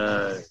 and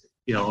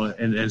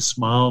and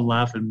smile and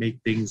laugh and make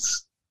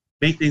things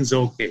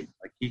okay.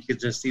 He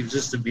was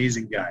just an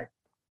amazing guy.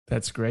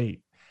 That's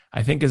great.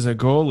 I think as a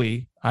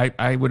goalie,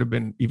 I would have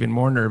been even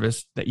more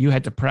nervous that you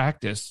had to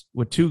practice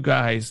with two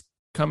guys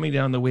coming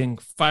down the wing,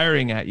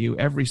 firing at you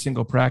every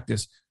single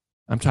practice.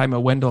 I'm talking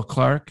about Wendell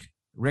Clark,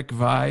 Rick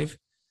Vive.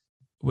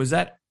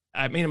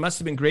 It must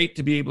have been great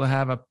to be able to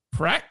have a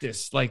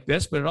practice like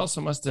this, but it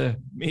also must have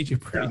made you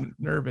pretty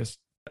nervous.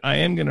 I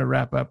am going to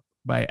wrap up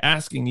by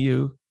asking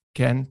you,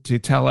 Ken, to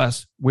tell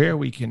us where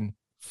we can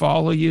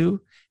follow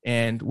you,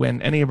 and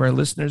when any of our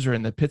listeners are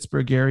in the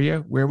Pittsburgh area,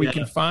 where we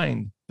can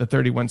find the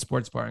 31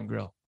 Sports Bar and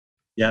Grill.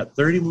 Yeah,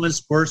 31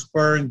 Sports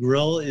Bar and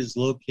Grill is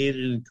located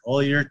in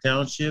Collier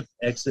Township,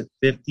 exit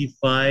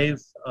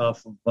 55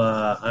 off of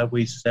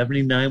Highway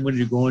 79 when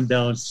you're going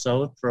down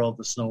south for all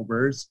the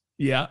snowbirds.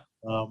 Yeah.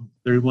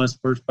 31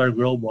 Sports Bar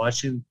Grill,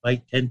 Washington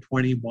Pike,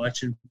 1020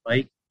 Washington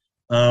Pike.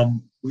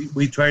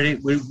 We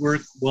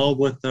work well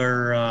with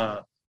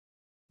our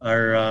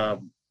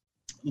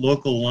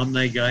local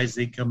alumni guys.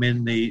 They come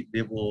in, they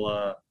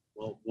will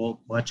we'll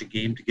watch a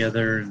game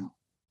together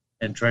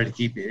and try to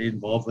keep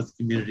involved with the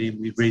community.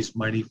 We raise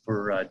money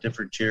for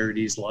different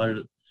charities. A lot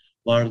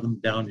of them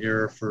down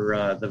here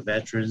for the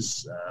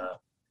veterans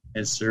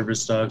and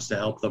service dogs to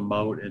help them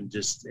out, and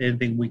just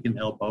anything we can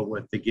help out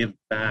with to give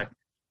back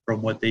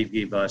from what they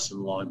gave us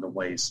along the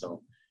way.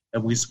 So,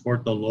 and we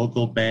support the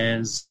local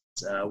bands.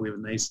 We have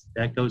a nice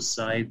deck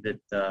outside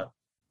that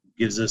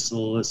gives us a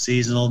little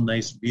seasonal,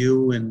 nice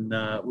view, and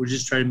we're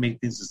just trying to make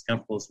things as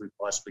comfortable as we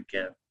possibly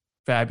can.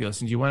 Fabulous.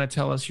 And do you want to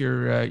tell us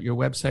your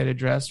website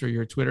address or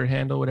your Twitter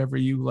handle, whatever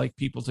you like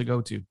people to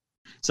go to?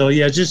 So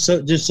yeah, just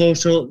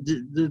social,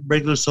 the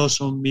regular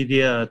social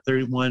media.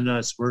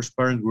 31 Sports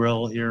Bar and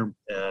Grill here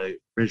in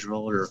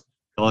Bridgeville or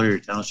Collier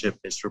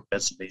Township, Pittsburgh,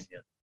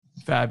 Pennsylvania.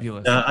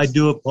 Fabulous. I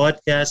do a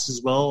podcast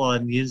as well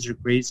on The Ins Are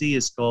Crazy.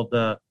 It's called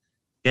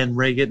Ken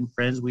Wregget and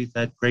Friends. We've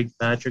had Craig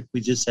Patrick. We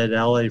just had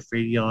Ally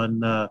Frady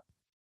on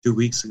 2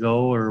 weeks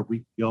ago or a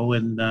week ago,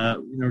 and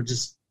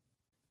just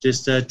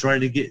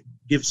trying to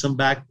give some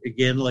back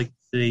again, like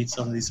today,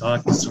 some of these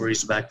hockey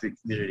stories back to the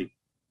community.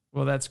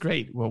 Well, that's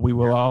great. Well, we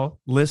will all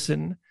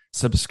listen,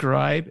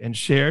 subscribe, and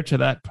share to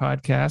that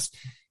podcast.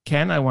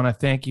 Ken, I want to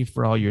thank you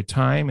for all your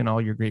time and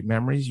all your great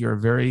memories. You're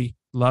very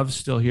loved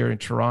still here in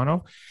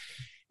Toronto.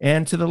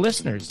 And to the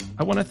listeners,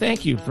 I want to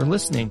thank you for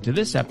listening to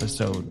this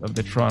episode of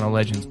the Toronto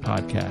Legends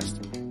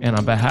podcast. And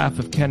on behalf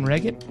of Ken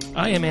Wregget,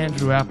 I am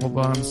Andrew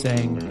Applebaum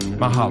saying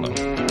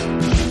mahalo.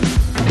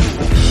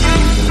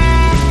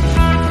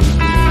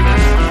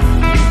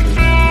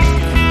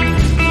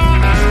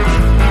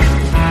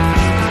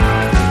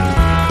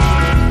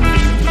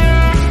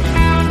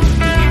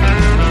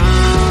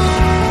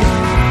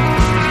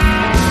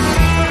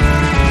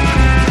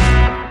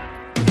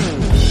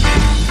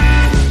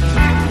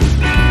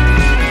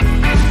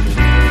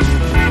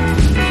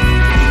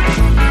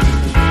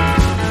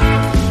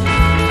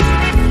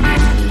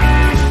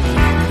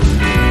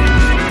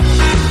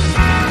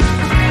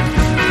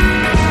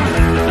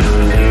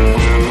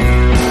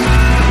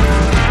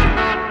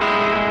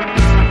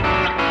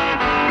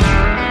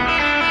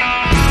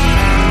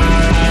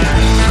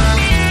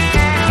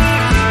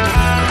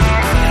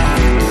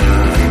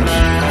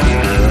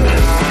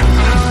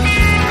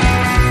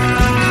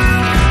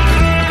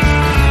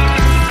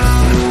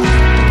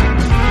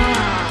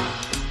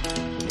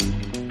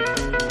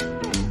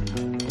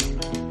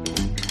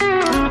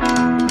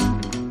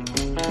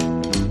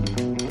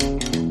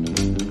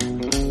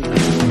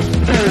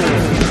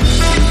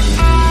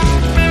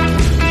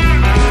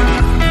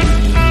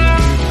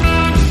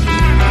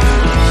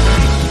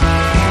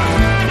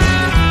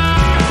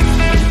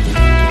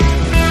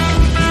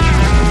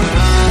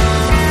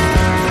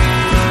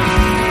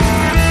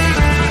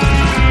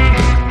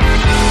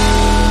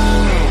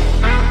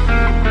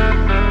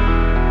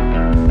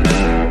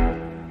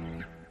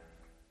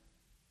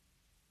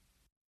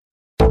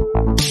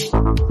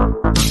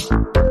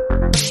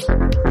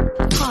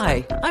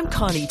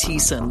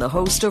 The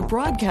host of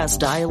Broadcast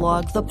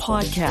Dialogue, the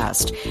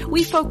podcast.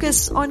 We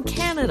focus on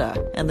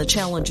Canada and the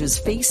challenges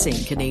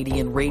facing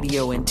Canadian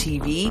radio and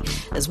TV,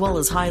 as well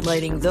as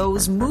highlighting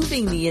those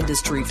moving the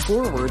industry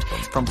forward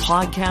from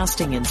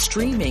podcasting and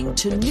streaming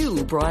to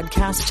new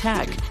broadcast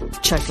tech.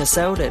 Check us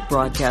out at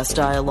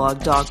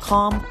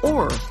broadcastdialogue.com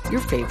or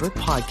your favorite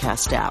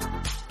podcast app.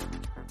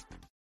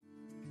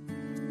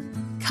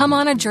 Come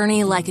on a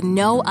journey like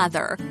no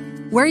other,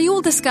 where you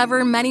will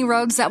discover many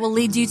roads that will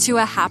lead you to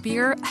a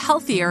happier,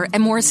 healthier,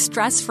 and more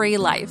stress-free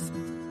life.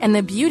 And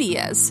the beauty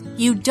is,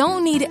 you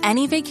don't need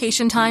any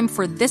vacation time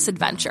for this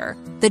adventure.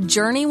 The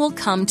journey will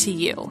come to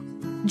you.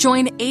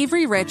 Join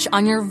Avery Rich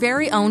on your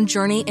very own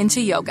journey into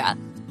yoga.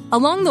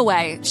 Along the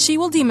way, she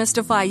will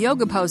demystify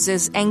yoga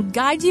poses and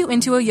guide you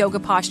into a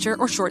yoga posture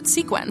or short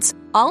sequence,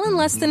 all in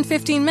less than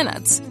 15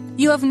 minutes.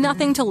 You have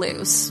nothing to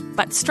lose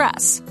but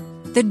stress.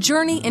 The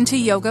Journey into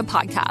Yoga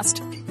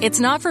podcast. It's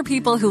not for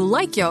people who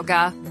like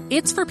yoga,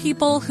 it's for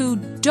people who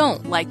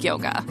don't like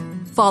yoga.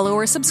 Follow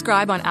or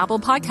subscribe on Apple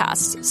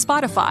Podcasts,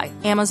 Spotify,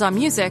 Amazon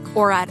Music,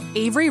 or at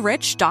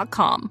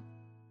averyrich.com.